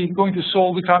humanity going to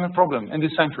solve the climate problem in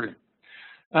this century?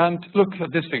 And look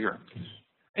at this figure.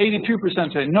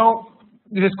 82% say no,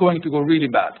 this is going to go really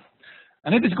bad.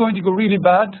 And if it's going to go really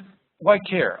bad, why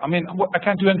care? I mean, I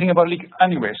can't do anything about it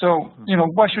anyway. So, you know,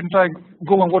 why shouldn't I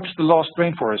go and watch the lost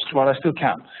rainforest while I still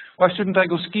can? Why shouldn't I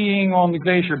go skiing on the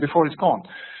glacier before it's gone?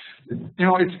 You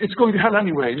know, it's going to hell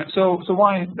anyway. So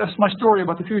why? That's my story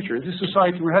about the future. This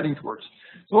society we're heading towards.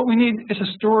 So what we need is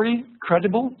a story,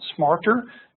 credible, smarter,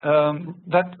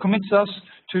 that commits us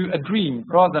to a dream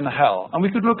rather than a hell. And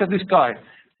we could look at this guy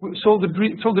who sold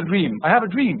the dream. I have a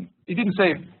dream. He didn't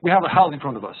say we have a hell in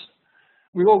front of us.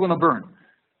 We're all going to burn.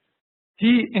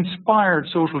 He inspired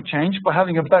social change by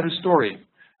having a better story.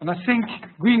 And I think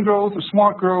green growth or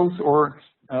smart growth or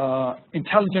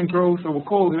intelligent growth, or we'll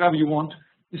call it whatever you want,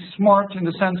 is smart in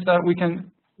the sense that we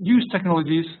can use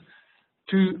technologies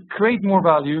to create more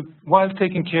value while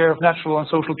taking care of natural and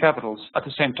social capitals at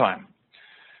the same time.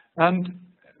 And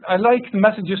I like the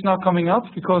messages now coming up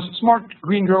because smart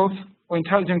green growth or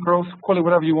intelligent growth, call it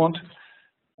whatever you want,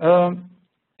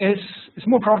 is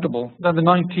more profitable than the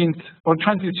 19th or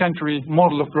 20th century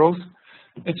model of growth,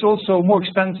 It's also more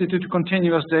expensive to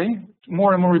continue as day.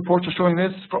 More and more reports are showing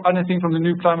this, for anything from the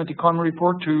new climate economy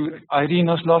report to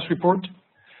IRENA's last report.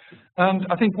 And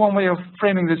I think one way of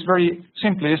framing this very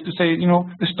simply is to say, you know,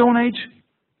 the Stone Age,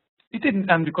 it didn't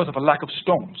end because of a lack of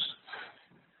stones.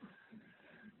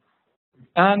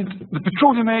 And the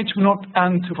petroleum age will not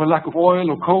end for lack of oil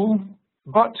or coal,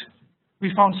 but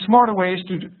we found smarter ways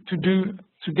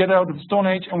to get out of the Stone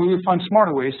Age, and we will find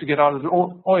smarter ways to get out of the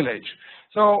oil age.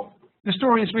 So the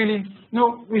story is really, you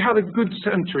know, we had a good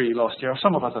century last year,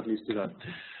 some of us at least did that.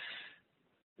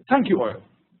 Thank you, oil.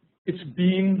 It's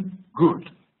been good.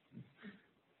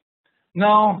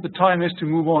 Now the time is to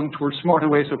move on towards smarter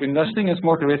ways of investing and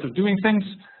smarter ways of doing things.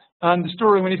 And the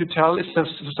story we need to tell is a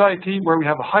society where we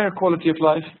have a higher quality of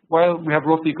life while we have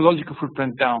brought the ecological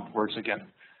footprint downwards again.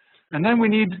 And then we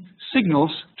need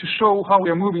signals to show how we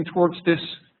are moving towards this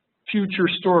future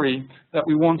story that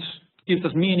we want gives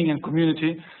us meaning and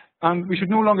community. And we should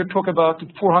no longer talk about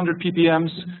 400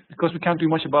 ppms because we can't do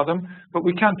much about them, but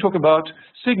we can talk about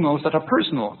signals that are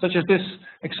personal, such as this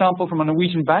example from a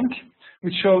Norwegian bank,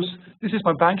 which shows this is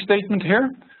my bank statement here,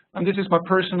 and this is my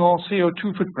personal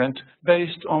CO2 footprint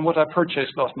based on what I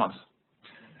purchased last month.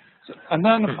 And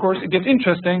then, of course, it gets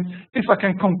interesting if I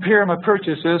can compare my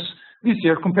purchases this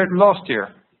year compared to last year.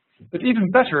 But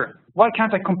even better, why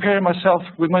can't I compare myself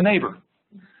with my neighbor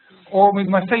or with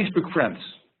my Facebook friends?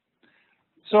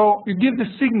 So you give the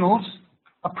signals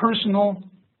a personal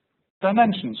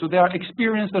dimension, so they are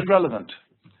experienced as relevant.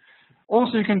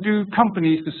 Also, you can do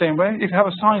companies the same way. If you have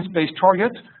a science-based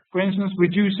target, for instance,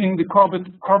 reducing the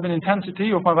carbon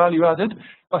intensity of my value added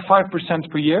by 5%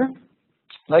 per year,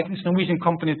 like this Norwegian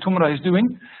company Tomra is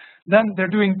doing, then they're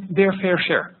doing their fair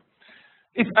share.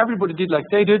 If everybody did like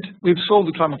they did, we've solved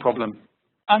the climate problem,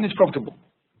 and it's profitable.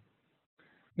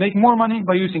 Make more money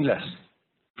by using less.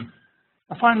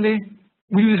 And finally,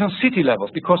 we do this on city levels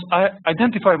because I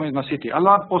identify with my city. I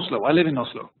love Oslo. I live in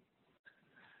Oslo.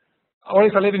 Or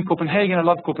if I live in Copenhagen, I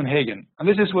love Copenhagen. And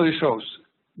this is what it shows.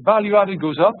 Value added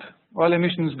goes up while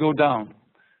emissions go down.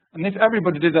 And if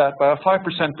everybody did that by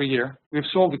 5% per year, we've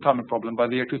solved the climate problem by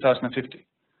the year 2050.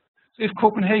 So if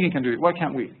Copenhagen can do it, why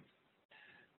can't we?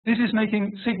 This is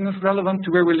making signals relevant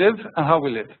to where we live and how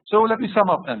we live. So let me sum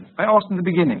up then. I asked in the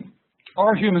beginning,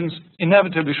 are humans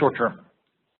inevitably short-term?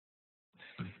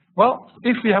 Well,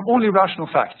 if we have only rational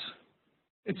facts,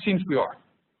 it seems we are.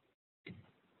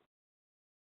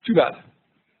 Too bad.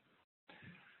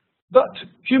 But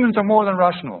humans are more than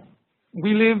rational.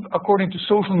 We live according to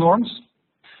social norms.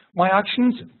 My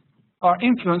actions are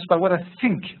influenced by what I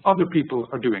think other people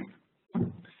are doing.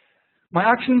 My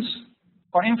actions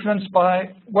are influenced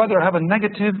by whether I have a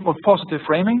negative or positive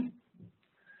framing.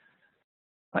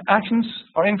 My actions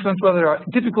are influenced whether they are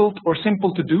difficult or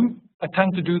simple to do. I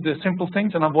tend to do the simple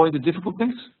things and avoid the difficult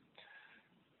things.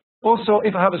 Also,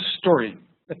 if I have a story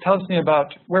that tells me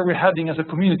about where we're heading as a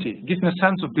community, gives me a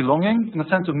sense of belonging, and a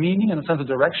sense of meaning, and a sense of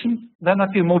direction, then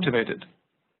I feel motivated.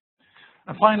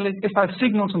 And finally, if I have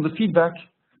signals on the feedback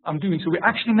I'm doing, so we're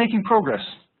actually making progress,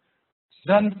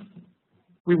 then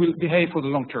we will behave for the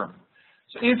long term.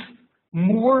 So if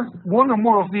one or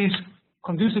more of these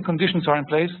conducive conditions are in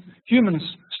place, humans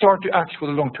start to act for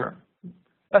the long term.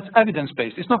 That's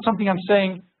evidence-based. It's not something I'm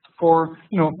saying for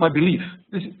my belief.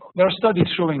 There are studies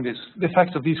showing this, the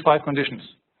effects of these 5 conditions.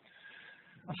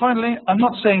 And finally, I'm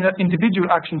not saying that individual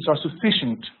actions are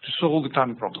sufficient to solve the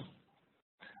climate problem.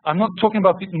 I'm not talking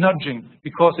about nudging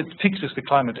because it fixes the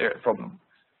climate problem.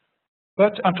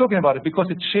 But I'm talking about it because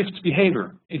it shifts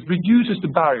behavior. It reduces the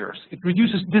barriers. It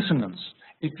reduces dissonance.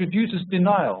 It reduces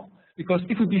denial. Because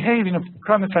if we behave in a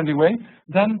climate-friendly way,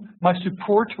 then my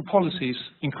support for policies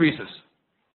increases.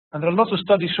 And there are lots of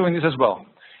studies showing this as well.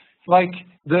 Like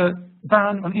the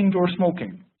ban on indoor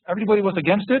smoking. Everybody was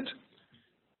against it.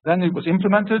 Then it was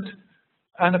implemented.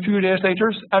 And a few days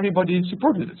later, everybody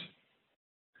supported it.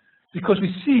 Because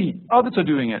we see others are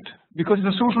doing it. Because it's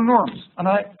the social norms. And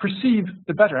I perceive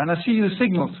the better. And I see the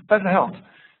signals, better health.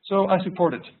 So I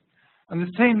support it. And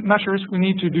the same measures we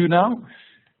need to do now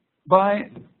by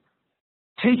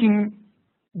taking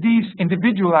these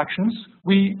individual actions,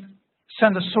 we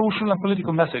send a social and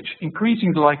political message,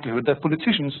 increasing the likelihood that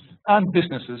politicians and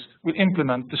businesses will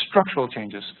implement the structural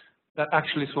changes that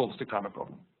actually solves the climate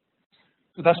problem.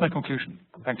 So that's my conclusion.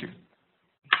 Thank you.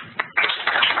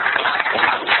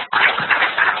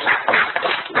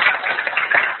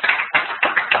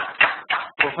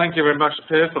 Well, thank you very much,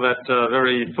 Per, for that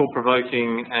very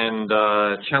thought-provoking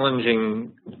and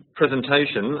challenging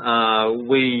presentation.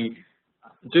 We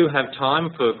do have time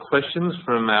for questions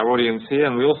from our audience here,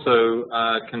 and we also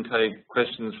can take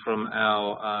questions from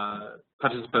our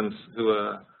participants who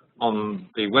are on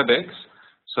the WebEx.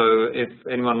 So if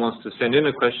anyone wants to send in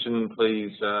a question,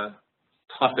 please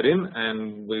type it in,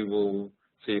 and we will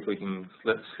see if we can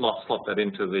slot that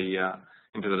into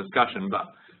the discussion.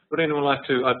 But would anyone like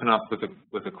to open up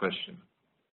with a question?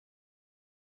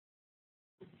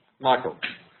 Michael.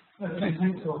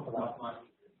 Thanks a lot for that, Michael.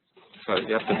 So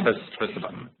you have to press the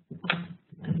button.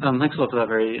 Thanks a lot for that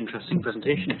very interesting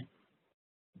presentation.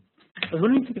 I was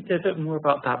wondering if you could say a bit more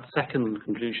about that second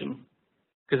conclusion,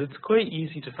 because it's quite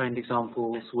easy to find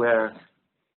examples where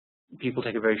people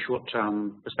take a very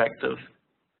short-term perspective.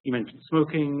 You mentioned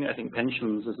smoking. I think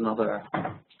pensions is another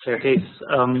clear case.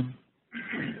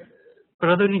 But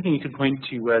are there anything you could point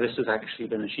to where this has actually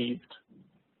been achieved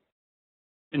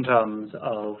in terms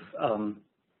of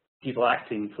people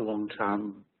acting for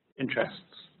long-term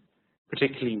interests,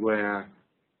 particularly where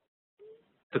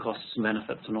the costs and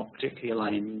benefits are not particularly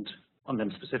aligned on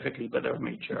them specifically, but there are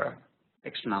major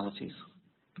externalities?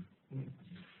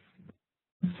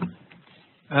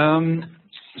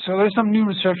 So there's some new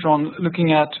research on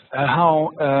looking at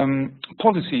how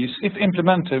policies, if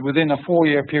implemented within a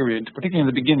 4-year period, particularly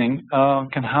in the beginning,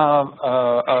 can have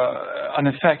an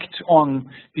effect on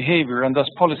behavior and thus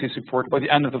policy support by the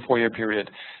end of the 4-year period.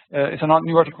 It's a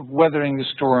new article, Weathering the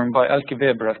Storm, by Elke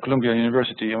Weber at Columbia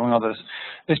University, among others.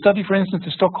 They study, for instance,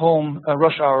 the Stockholm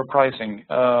rush hour pricing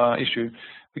issue,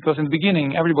 because in the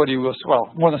beginning, everybody was, well,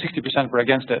 more than 60% were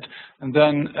against it. And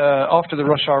then after the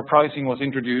rush hour pricing was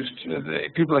introduced,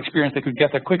 people experienced they could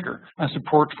get there quicker, and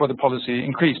support for the policy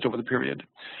increased over the period.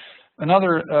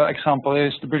 Another example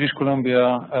is the British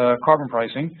Columbia carbon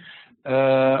pricing,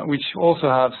 which also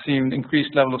have seen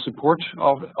increased level of support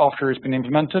after it's been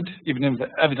implemented, even if the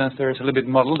evidence there is a little bit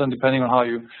muddled and depending on how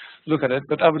you look at it.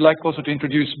 But I would like also to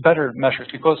introduce better measures,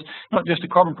 because not just the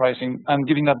carbon pricing and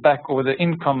giving that back over the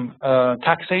income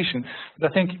taxation,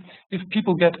 but I think if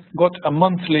people got a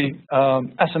monthly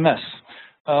SMS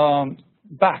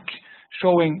back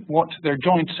showing what their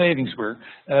joint savings were,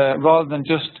 rather than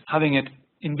just having it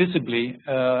invisibly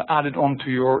added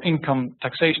onto your income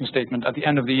taxation statement at the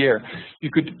end of the year, you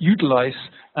could utilize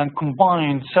and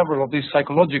combine several of these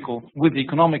psychological with the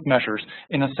economic measures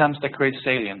in a sense that creates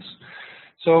salience.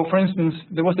 So, for instance,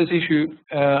 there was this issue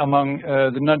among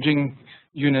the nudging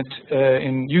unit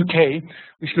in UK,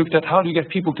 which looked at how do you get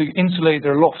people to insulate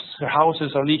their lofts. Their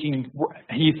houses are leaking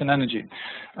heat and energy.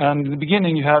 And in the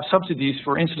beginning, you have subsidies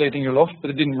for insulating your loft,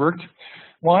 but it didn't work.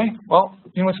 Why? Well,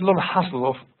 you know, it's a lot of hassle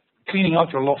of cleaning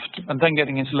out your loft and then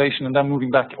getting insulation and then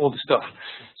moving back all the stuff.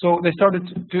 So they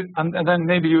started to, and then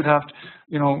maybe you'd have,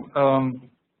 you know,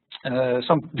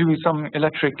 doing some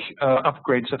electric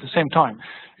upgrades at the same time.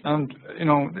 And, you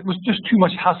know, it was just too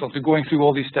much hassle to going through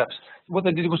all these steps. What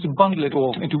they did was to bundle it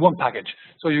all into one package.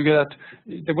 So you get,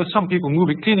 there were some people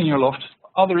cleaning your loft,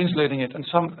 other insulating it, and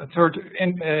some third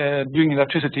doing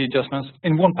electricity adjustments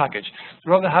in one package. So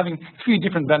rather than having 3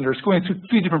 different vendors going through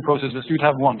 3 different processes, you'd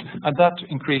have one, and that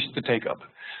increased the take-up.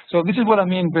 So this is what I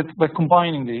mean by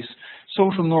combining these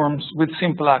social norms with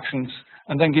simple actions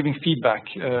and then giving feedback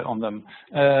on them.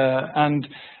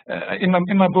 In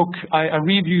my book, I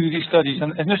review these studies,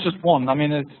 and it's just one. I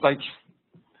mean, it's like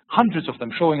hundreds of them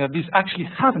showing that these actually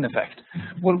have an effect.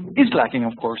 What is lacking,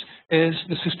 of course, is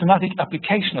the systematic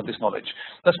application of this knowledge.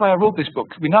 That's why I wrote this book.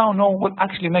 We now know what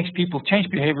actually makes people change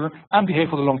behavior and behave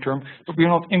for the long term, but we're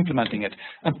not implementing it.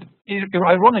 And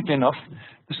ironically enough,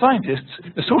 the scientists,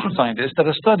 the social scientists that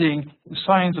are studying the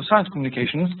science of science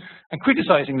communications and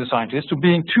criticizing the scientists for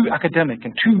being too academic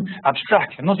and too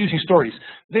abstract and not using stories,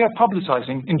 they are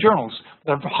publicizing in journals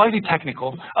that are highly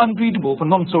technical, unreadable for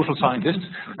non-social scientists,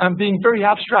 and being very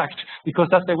abstract because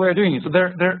that's their way of doing it. So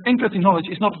their interesting knowledge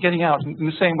is not getting out in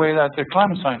the same way that their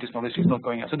climate scientist knowledge is not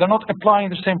going out. So they're not applying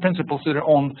the same principles to their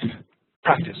own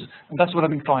practice. And that's what I've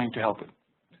been trying to help with.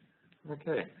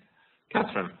 Okay.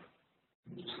 Catherine.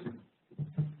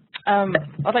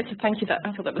 I'd like to thank you.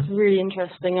 I thought that was really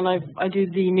interesting, and I do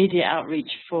the media outreach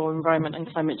for environment and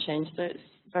climate change, so it's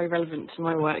very relevant to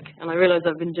my work, and I realise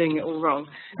I've been doing it all wrong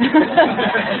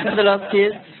for the last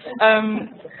years.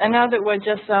 And now that we're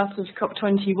just out of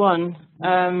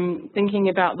COP21, thinking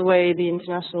about the way the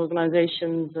international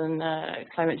organisations and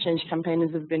climate change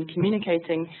campaigners have been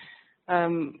communicating,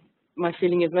 my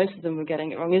feeling is most of them were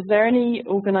getting it wrong. Is there any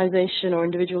organisation or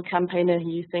individual campaigner who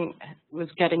you think was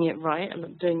getting it right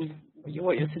and doing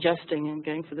what you're suggesting and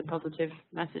going for the positive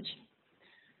message?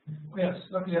 Yes,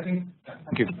 luckily I think.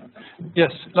 Thank you.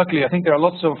 Yes, luckily I think there are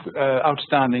lots of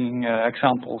outstanding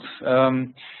examples.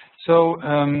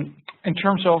 In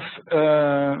terms of,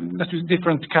 let's do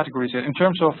different categories here. In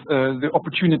terms of the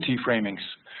opportunity framings,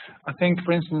 I think,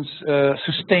 for instance,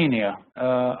 Sustainia,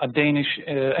 a Danish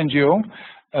NGO,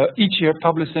 each year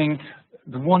publishing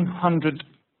the 100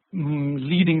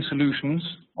 leading solutions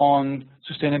on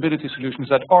sustainability solutions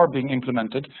that are being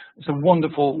implemented. It's a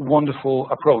wonderful, wonderful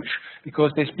approach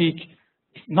because they speak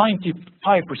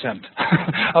 95%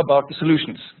 about the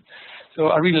solutions. So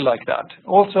I really like that.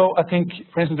 Also, I think,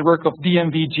 for instance, the work of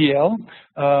DNVGL,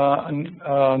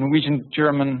 a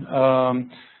Norwegian-German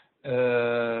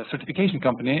certification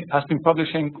company, has been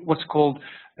publishing what's called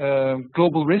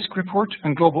Global Risk Report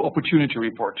and Global Opportunity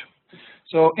Report.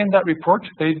 So in that report,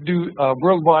 they do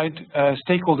worldwide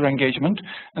stakeholder engagement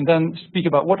and then speak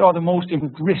about what are the most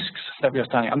important risks that we are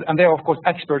standing. And they are, of course,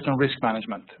 experts on risk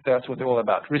management. That's what they're all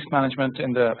about. Risk management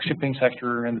in the shipping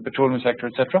sector, in the petroleum sector,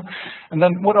 etc. And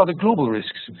then what are the global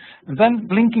risks? And then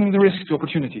linking the risks to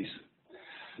opportunities.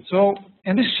 So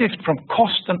in this shift from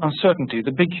cost and uncertainty,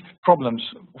 the big problems,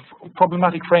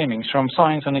 problematic framings from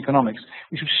science and economics,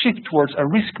 we should shift towards a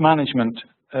risk management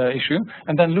issue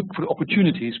and then look for the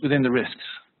opportunities within the risks.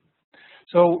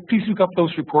 So please look up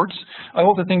those reports. I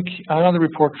also think another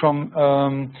report from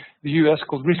the US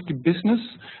called Risky Business,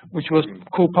 which was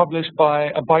co-published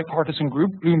by a bipartisan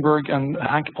group, Bloomberg and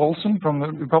Hank Paulson from the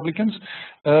Republicans,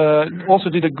 also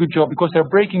did a good job because they're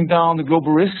breaking down the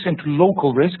global risks into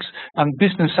local risks and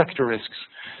business sector risks.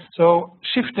 So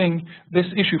shifting this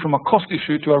issue from a cost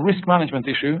issue to a risk management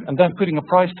issue and then putting a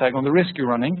price tag on the risk you're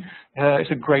running is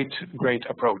a great, great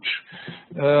approach.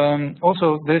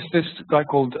 Also, there's this guy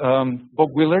called Bob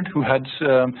Willard who had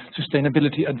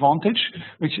Sustainability Advantage,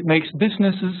 which makes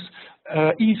businesses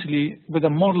easily, with a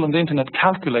model on the internet,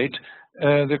 calculate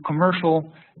the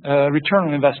commercial return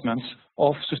on investments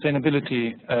of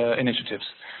sustainability initiatives.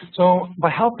 So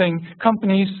by helping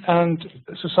companies and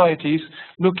societies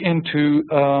look into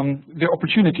their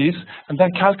opportunities and then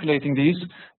calculating these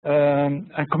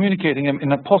and communicating them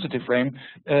in a positive frame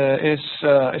is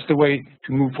the way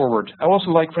to move forward. I also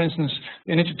like, for instance,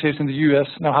 initiatives in the US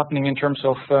now happening in terms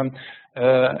of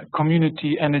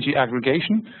community energy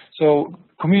aggregation. So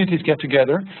communities get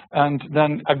together and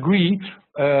then agree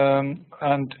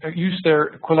and use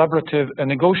their collaborative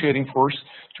negotiating force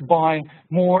to buy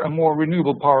more and more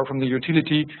renewable power from the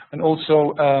utility and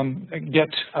also get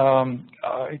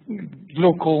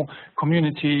local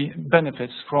community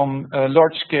benefits from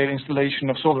large-scale installation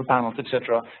of solar panels,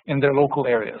 etc., in their local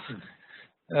areas.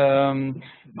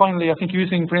 Finally, I think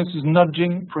using, for instance,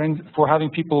 nudging for having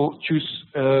people choose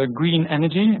green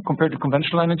energy compared to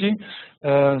conventional energy.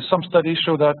 Some studies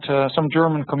show that some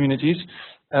German communities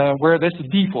where there's a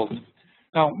default.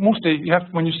 Now, mostly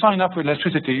when you sign up for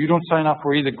electricity, you don't sign up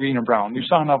for either green or brown. You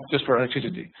sign up just for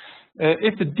electricity.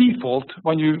 If the default,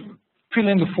 when you fill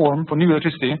in the form for new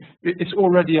electricity, it's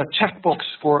already a checkbox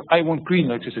for I want green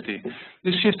electricity.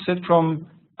 This shifts it from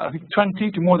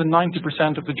 20 to more than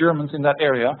 90% of the Germans in that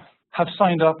area have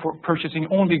signed up for purchasing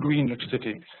only green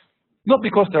electricity. Not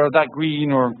because they are that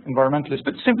green or environmentalist,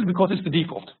 but simply because it's the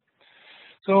default.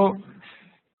 So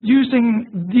using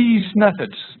these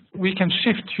methods, we can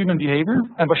shift human behavior,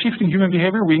 and by shifting human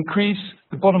behavior, we increase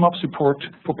the bottom-up support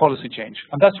for policy change.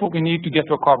 And that's what we need to get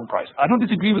to a carbon price. I don't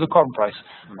disagree with a carbon price.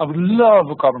 I would love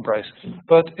a carbon price,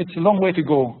 but it's a long way to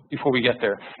go before we get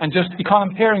there. And just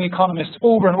comparing economists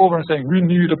over and over and saying, we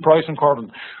need a price on carbon.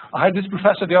 I had this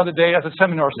professor the other day at a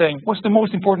seminar saying, what's the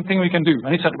most important thing we can do?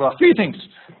 And he said, well, 3 things.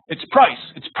 It's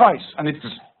price, and it's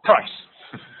price.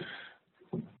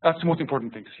 That's the most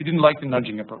important thing. He didn't like the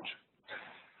nudging approach.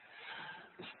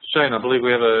 Shane, I believe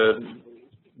we have a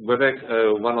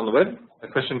one on the web. A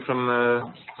question from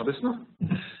a listener?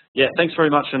 Yeah, thanks very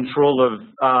much. And for all of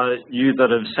you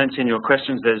that have sent in your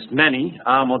questions, there's many.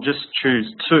 I'll just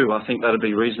choose 2. I think that'll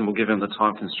be reasonable given the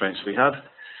time constraints we have.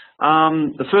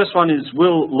 The first one is,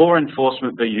 will law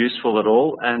enforcement be useful at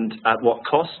all and at what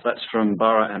cost? That's from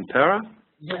Bara and Pera.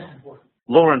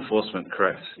 Law enforcement,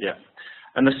 correct, yeah.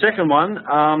 And the second one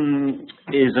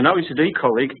is an OECD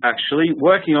colleague, actually,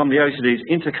 working on the OECD's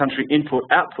inter-country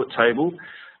input-output table.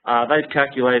 They've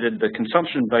calculated the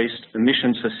consumption-based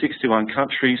emissions for 61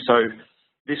 countries. So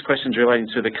this question is relating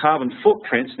to the carbon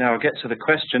footprint. Now I'll get to the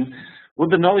question, would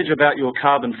the knowledge about your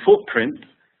carbon footprint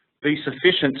be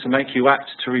sufficient to make you act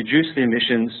to reduce the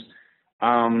emissions?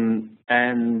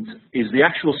 And is the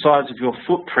actual size of your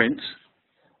footprint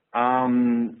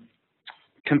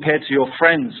compared to your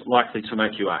friends likely to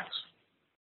make you act?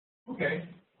 Okay.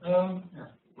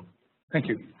 Thank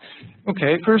you.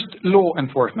 Okay, first, law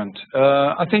enforcement.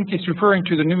 I think it's referring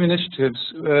to the new initiatives,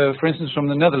 for instance, from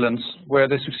the Netherlands, where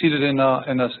they succeeded in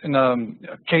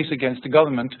a case against the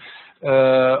government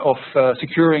of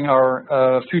securing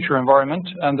our future environment,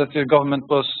 and that the government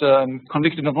was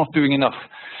convicted of not doing enough.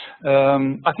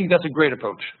 I think that's a great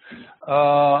approach.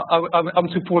 I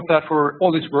would support that for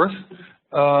all it's worth.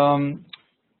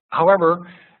 However,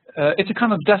 it's a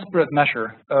kind of desperate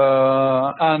measure,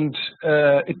 and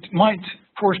it might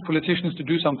force politicians to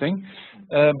do something,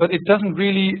 but it doesn't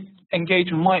really engage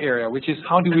in my area, which is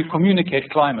how do we communicate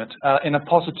climate in a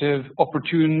positive,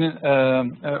 opportunity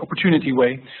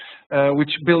way,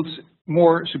 which builds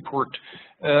more support.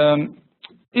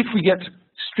 If we get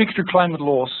stricter climate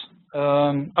laws,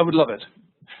 I would love it.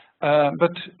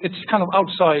 But it's kind of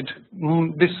outside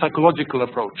this psychological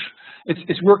approach.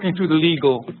 It's working through the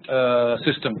legal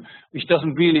system, which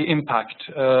doesn't really impact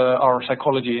our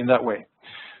psychology in that way.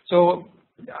 So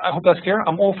I hope that's clear.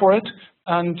 I'm all for it,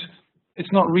 and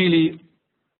it's not really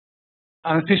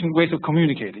an efficient way of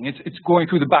communicating. It's going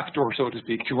through the back door, so to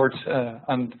speak, towards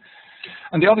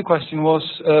and the other question was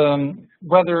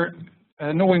whether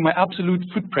knowing my absolute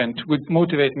footprint would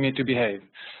motivate me to behave.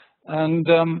 And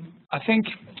I think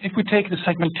if we take the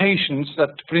segmentations that,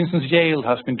 for instance, Yale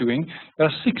has been doing, there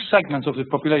are 6 segments of the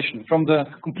population, from the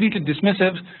completely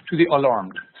dismissive to the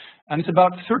alarmed. And it's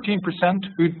about 13%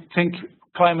 who think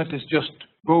climate is just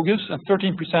bogus, and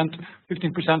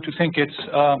 15% who think it's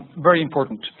very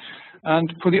important.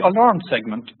 And for the alarmed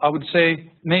segment, I would say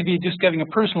maybe just getting a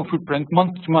personal footprint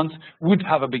month to month would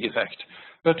have a big effect.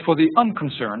 But for the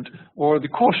unconcerned, or the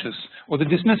cautious, or the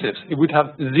dismissive, it would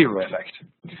have 0 effect.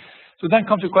 So then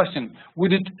comes the question,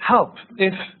 would it help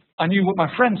if I knew what my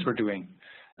friends were doing?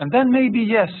 And then maybe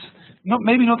yes,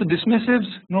 maybe not the dismissives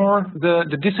nor the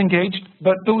disengaged,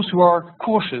 but those who are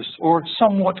cautious or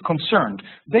somewhat concerned,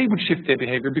 they would shift their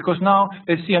behavior because now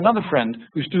they see another friend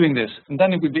who's doing this, and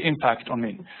then it would be impact on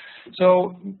me.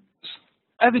 So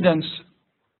evidence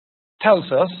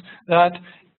tells us that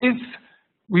if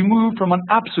we move from an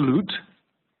absolute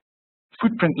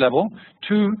footprint level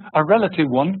to a relative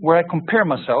one where I compare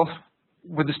myself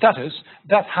with the status,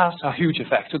 that has a huge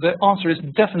effect. So the answer is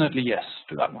definitely yes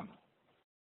to that one,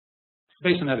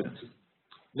 based on evidence.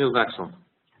 Neil Vaxel.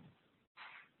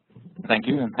 Thank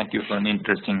you, and thank you for an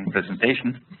interesting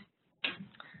presentation.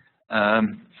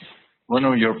 One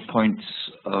of your points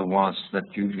was that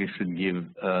you should give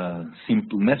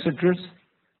simple messages,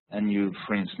 and you,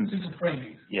 for instance,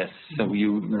 yes, so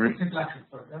you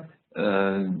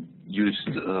used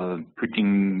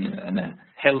putting a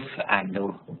health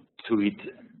angle to it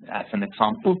as an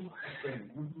example.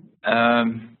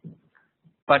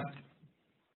 But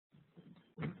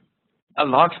a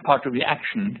large part of the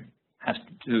action has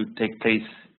to take place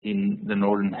in the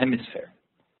Northern Hemisphere.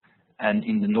 And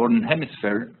in the Northern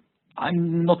Hemisphere,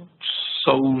 I'm not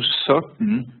so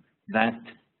certain that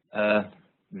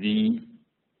the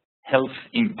health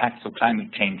impacts of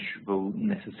climate change will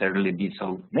necessarily be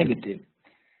so negative.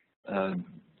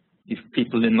 If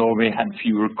people in Norway had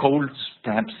fewer colds,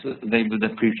 perhaps they would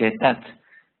appreciate that.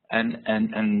 And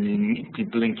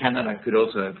people in Canada could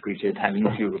also appreciate having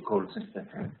fewer colds,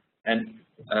 etc. And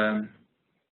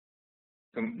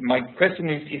so my question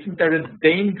is, isn't there a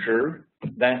danger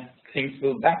that things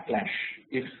will backlash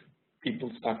if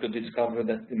people start to discover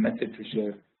that the messages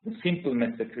are, the simple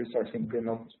messages are simply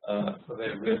not for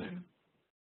their region.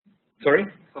 Sorry?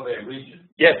 For their region.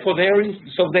 Yeah, for their reason.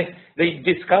 So they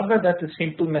discover that the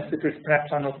simple messages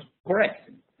perhaps are not correct.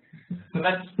 So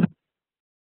that's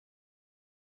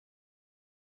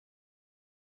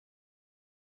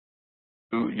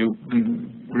you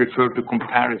refer to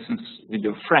comparisons with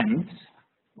your friends,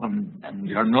 and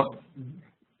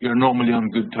you're normally on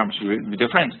good terms with your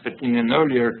friends, but in an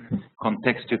earlier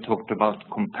context you talked about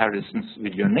comparisons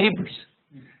with your neighbors.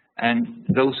 And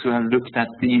those who have looked at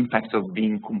the impact of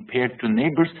being compared to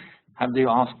neighbors, have they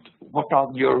asked, what are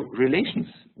your relations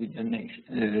with your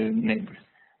neighbors?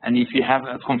 And if you have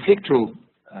a conflictual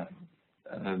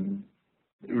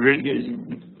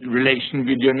relation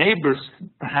with your neighbors,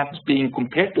 perhaps being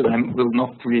compared to them will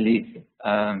not really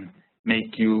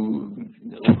make you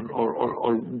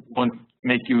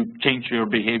make you change your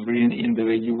behavior in the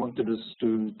way you wanted us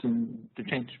to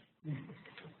change.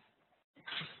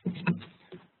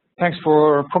 Thanks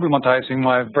for problematizing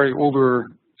my very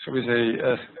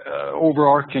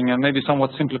overarching and maybe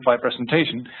somewhat simplified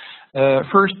presentation.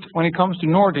 First, when it comes to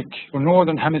Nordic or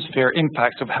Northern Hemisphere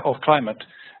impacts of climate,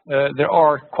 there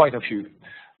are quite a few.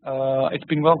 It's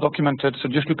been well documented, so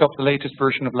just look up the latest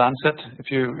version of Lancet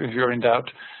if you're in doubt.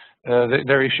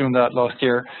 They're issuing that last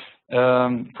year.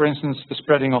 For instance, the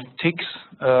spreading of ticks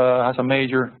has a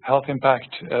major health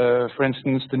impact. For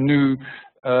instance, the new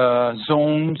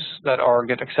zones that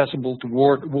get accessible to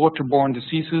waterborne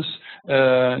diseases,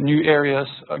 new areas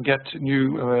get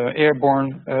new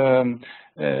airborne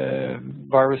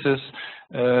viruses.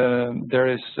 There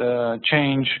is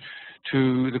change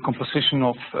to the composition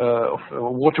of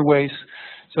waterways.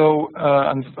 So,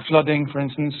 and flooding, for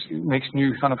instance, makes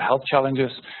new kind of health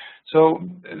challenges. So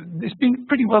it's been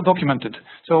pretty well documented.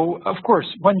 So of course,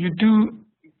 when you do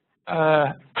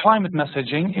climate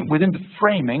messaging within the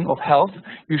framing of health,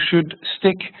 you should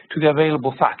stick to the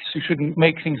available facts. You shouldn't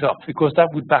make things up, because that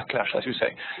would backlash, as you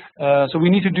say. So we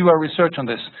need to do our research on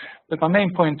this. But my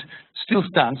main point still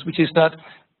stands, which is that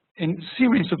in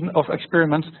series of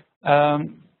experiments,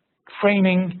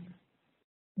 framing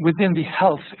within the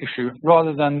health issue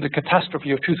rather than the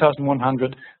catastrophe of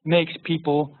 2100 makes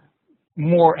people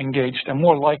more engaged and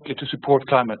more likely to support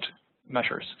climate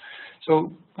measures.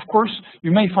 So, of course,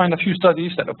 you may find a few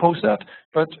studies that oppose that,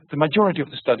 but the majority of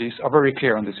the studies are very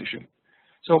clear on this issue.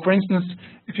 So, for instance,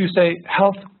 if you say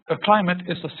climate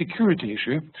is a security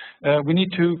issue, we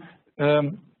need to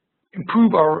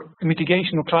improve our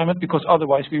mitigation of climate, because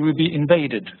otherwise we will be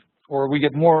invaded, or we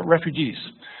get more refugees,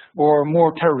 or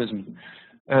more terrorism.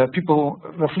 People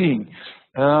are fleeing.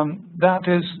 That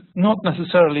is not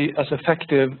necessarily as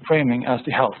effective framing as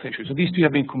the health issue. So these two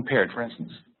have been compared, for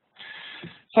instance.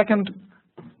 Second,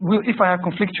 if I have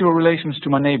conflictual relations to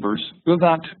my neighbors, will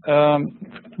that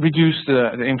reduce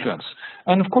the influence?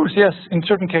 And of course, yes, in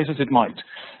certain cases it might.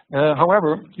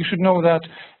 However, you should know that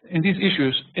in these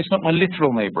issues, it's not my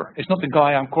literal neighbor. It's not the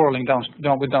guy I'm quarreling down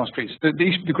streets.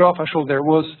 The graph I showed there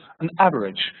was an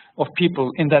average of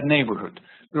people in that neighborhood.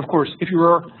 But of course, if you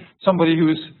are somebody who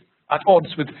is at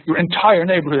odds with your entire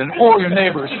neighborhood and all your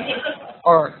neighbors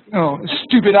are,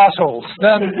 stupid assholes,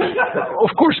 then of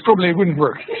course probably it wouldn't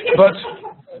work. But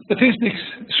statistics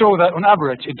show that on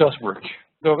average it does work.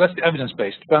 So that's the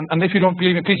evidence-based. And if you don't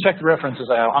believe me, please check the references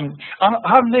I have. I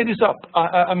haven't made this up.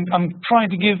 I'm trying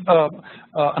to give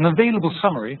an available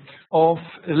summary of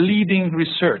leading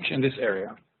research in this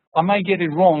area. I might get it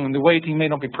wrong, and the weighting may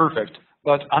not be perfect,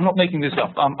 but I'm not making this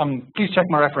up. Please check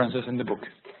my references in the book.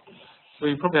 So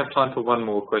you probably have time for one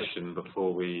more question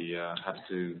before we have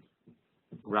to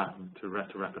wrap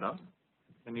it up.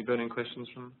 Any burning questions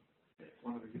from?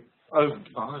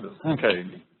 Okay.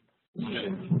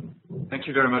 Thank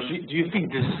you very much. Do you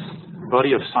think this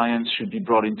body of science should be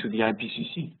brought into the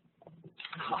IPCC?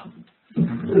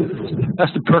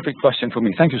 That's the perfect question for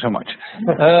me. Thank you so much.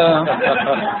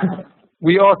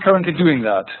 We are currently doing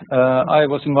that. I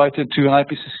was invited to an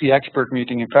IPCC expert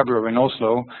meeting in February in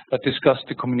Oslo that discussed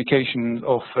the communication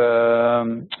of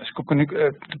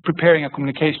preparing a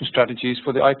communication strategies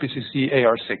for the IPCC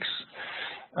AR6.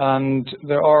 And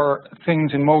there are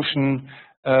things in motion.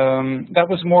 That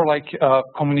was more like a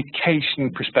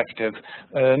communication perspective,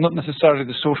 not necessarily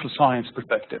the social science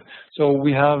perspective. So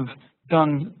we have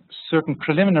done certain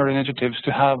preliminary initiatives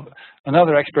to have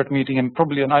another expert meeting and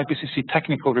probably an IPCC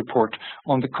technical report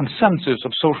on the consensus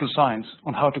of social science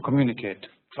on how to communicate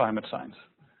climate science.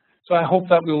 So I hope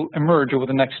that will emerge over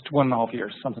the next 1.5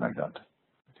 years, something like that.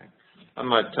 I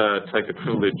might take the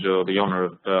privilege or the honor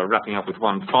of wrapping up with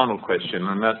one final question,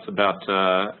 and that's about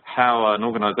how an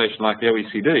organization like the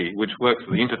OECD, which works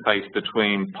with the interface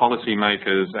between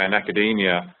policymakers and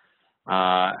academia,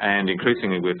 and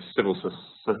increasingly with civil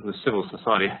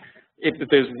society, if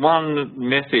there's one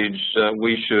message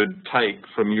we should take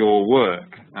from your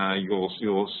work,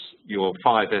 your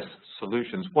 5S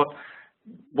solutions, what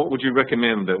would you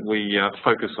recommend that we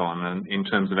focus on in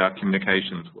terms of our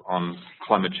communications on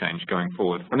climate change going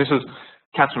forward? And this is,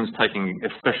 Catherine's taking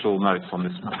special notes on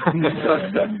this one.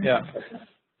 Yeah.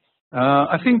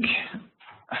 I think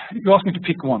you asked me to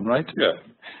pick one, right?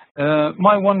 Yeah.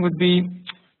 My one would be,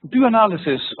 do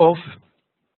analysis of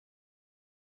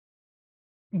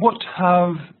what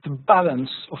have the balance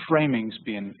of framings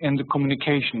been in the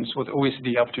communications with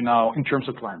OECD up to now in terms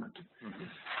of climate. Mm-hmm.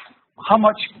 How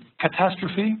much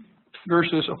catastrophe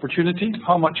versus opportunity?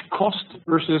 How much cost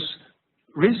versus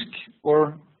risk,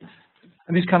 and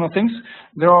these kind of things?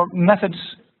 There are methods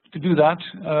to do that,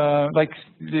 like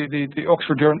the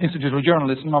Oxford Institute of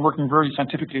Journalism are working very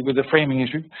scientifically with the framing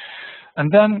issue, and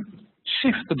then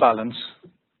shift the balance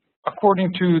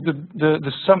according to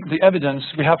the evidence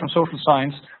we have from social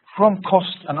science, from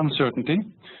cost and uncertainty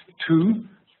to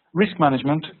risk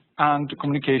management and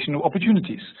communication of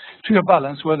opportunities, to a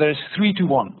balance where there is 3 to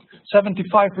 1,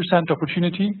 75%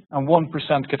 opportunity and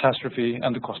 1% catastrophe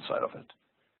and the cost side of it.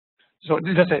 So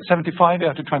let's say 75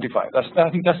 to 25. I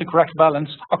think that's the correct balance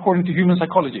according to human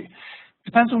psychology.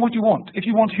 Depends on what you want. If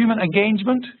you want human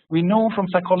engagement, we know from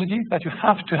psychology that you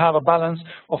have to have a balance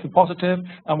of the positive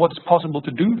and what's possible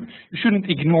to do. You shouldn't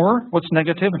ignore what's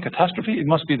negative and catastrophe. It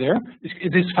must be there.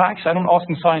 It is facts. I'm not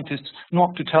asking scientists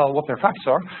not to tell what their facts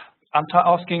are. I'm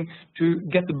asking to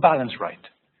get the balance right.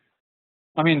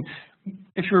 I mean,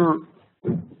 if you've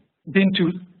been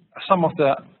to some of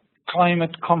the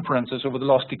climate conferences over the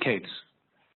last decades,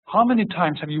 how many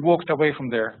times have you walked away from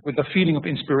there with a feeling of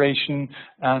inspiration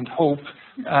and hope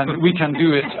and we can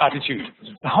do it attitude?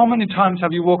 How many times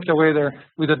have you walked away there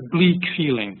with a bleak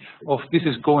feeling of this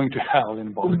is going to hell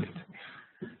in Baltic?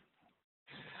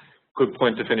 Good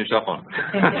point to finish up on.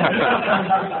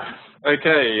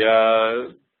 Okay,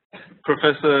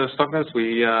 Professor Stoknes,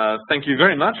 we thank you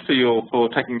very much for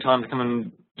taking time to come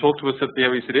and talk to us at the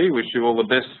OECD. Wish you all the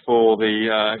best for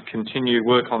the continued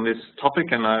work on this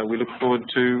topic, and we look forward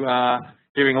to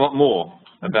hearing a lot more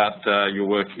about your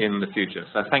work in the future.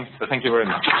 So thank you very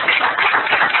much.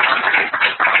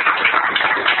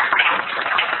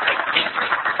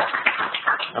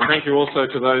 And thank you also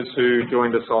to those who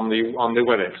joined us on the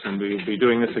WebEx, and we'll be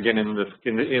doing this again in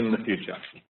the future.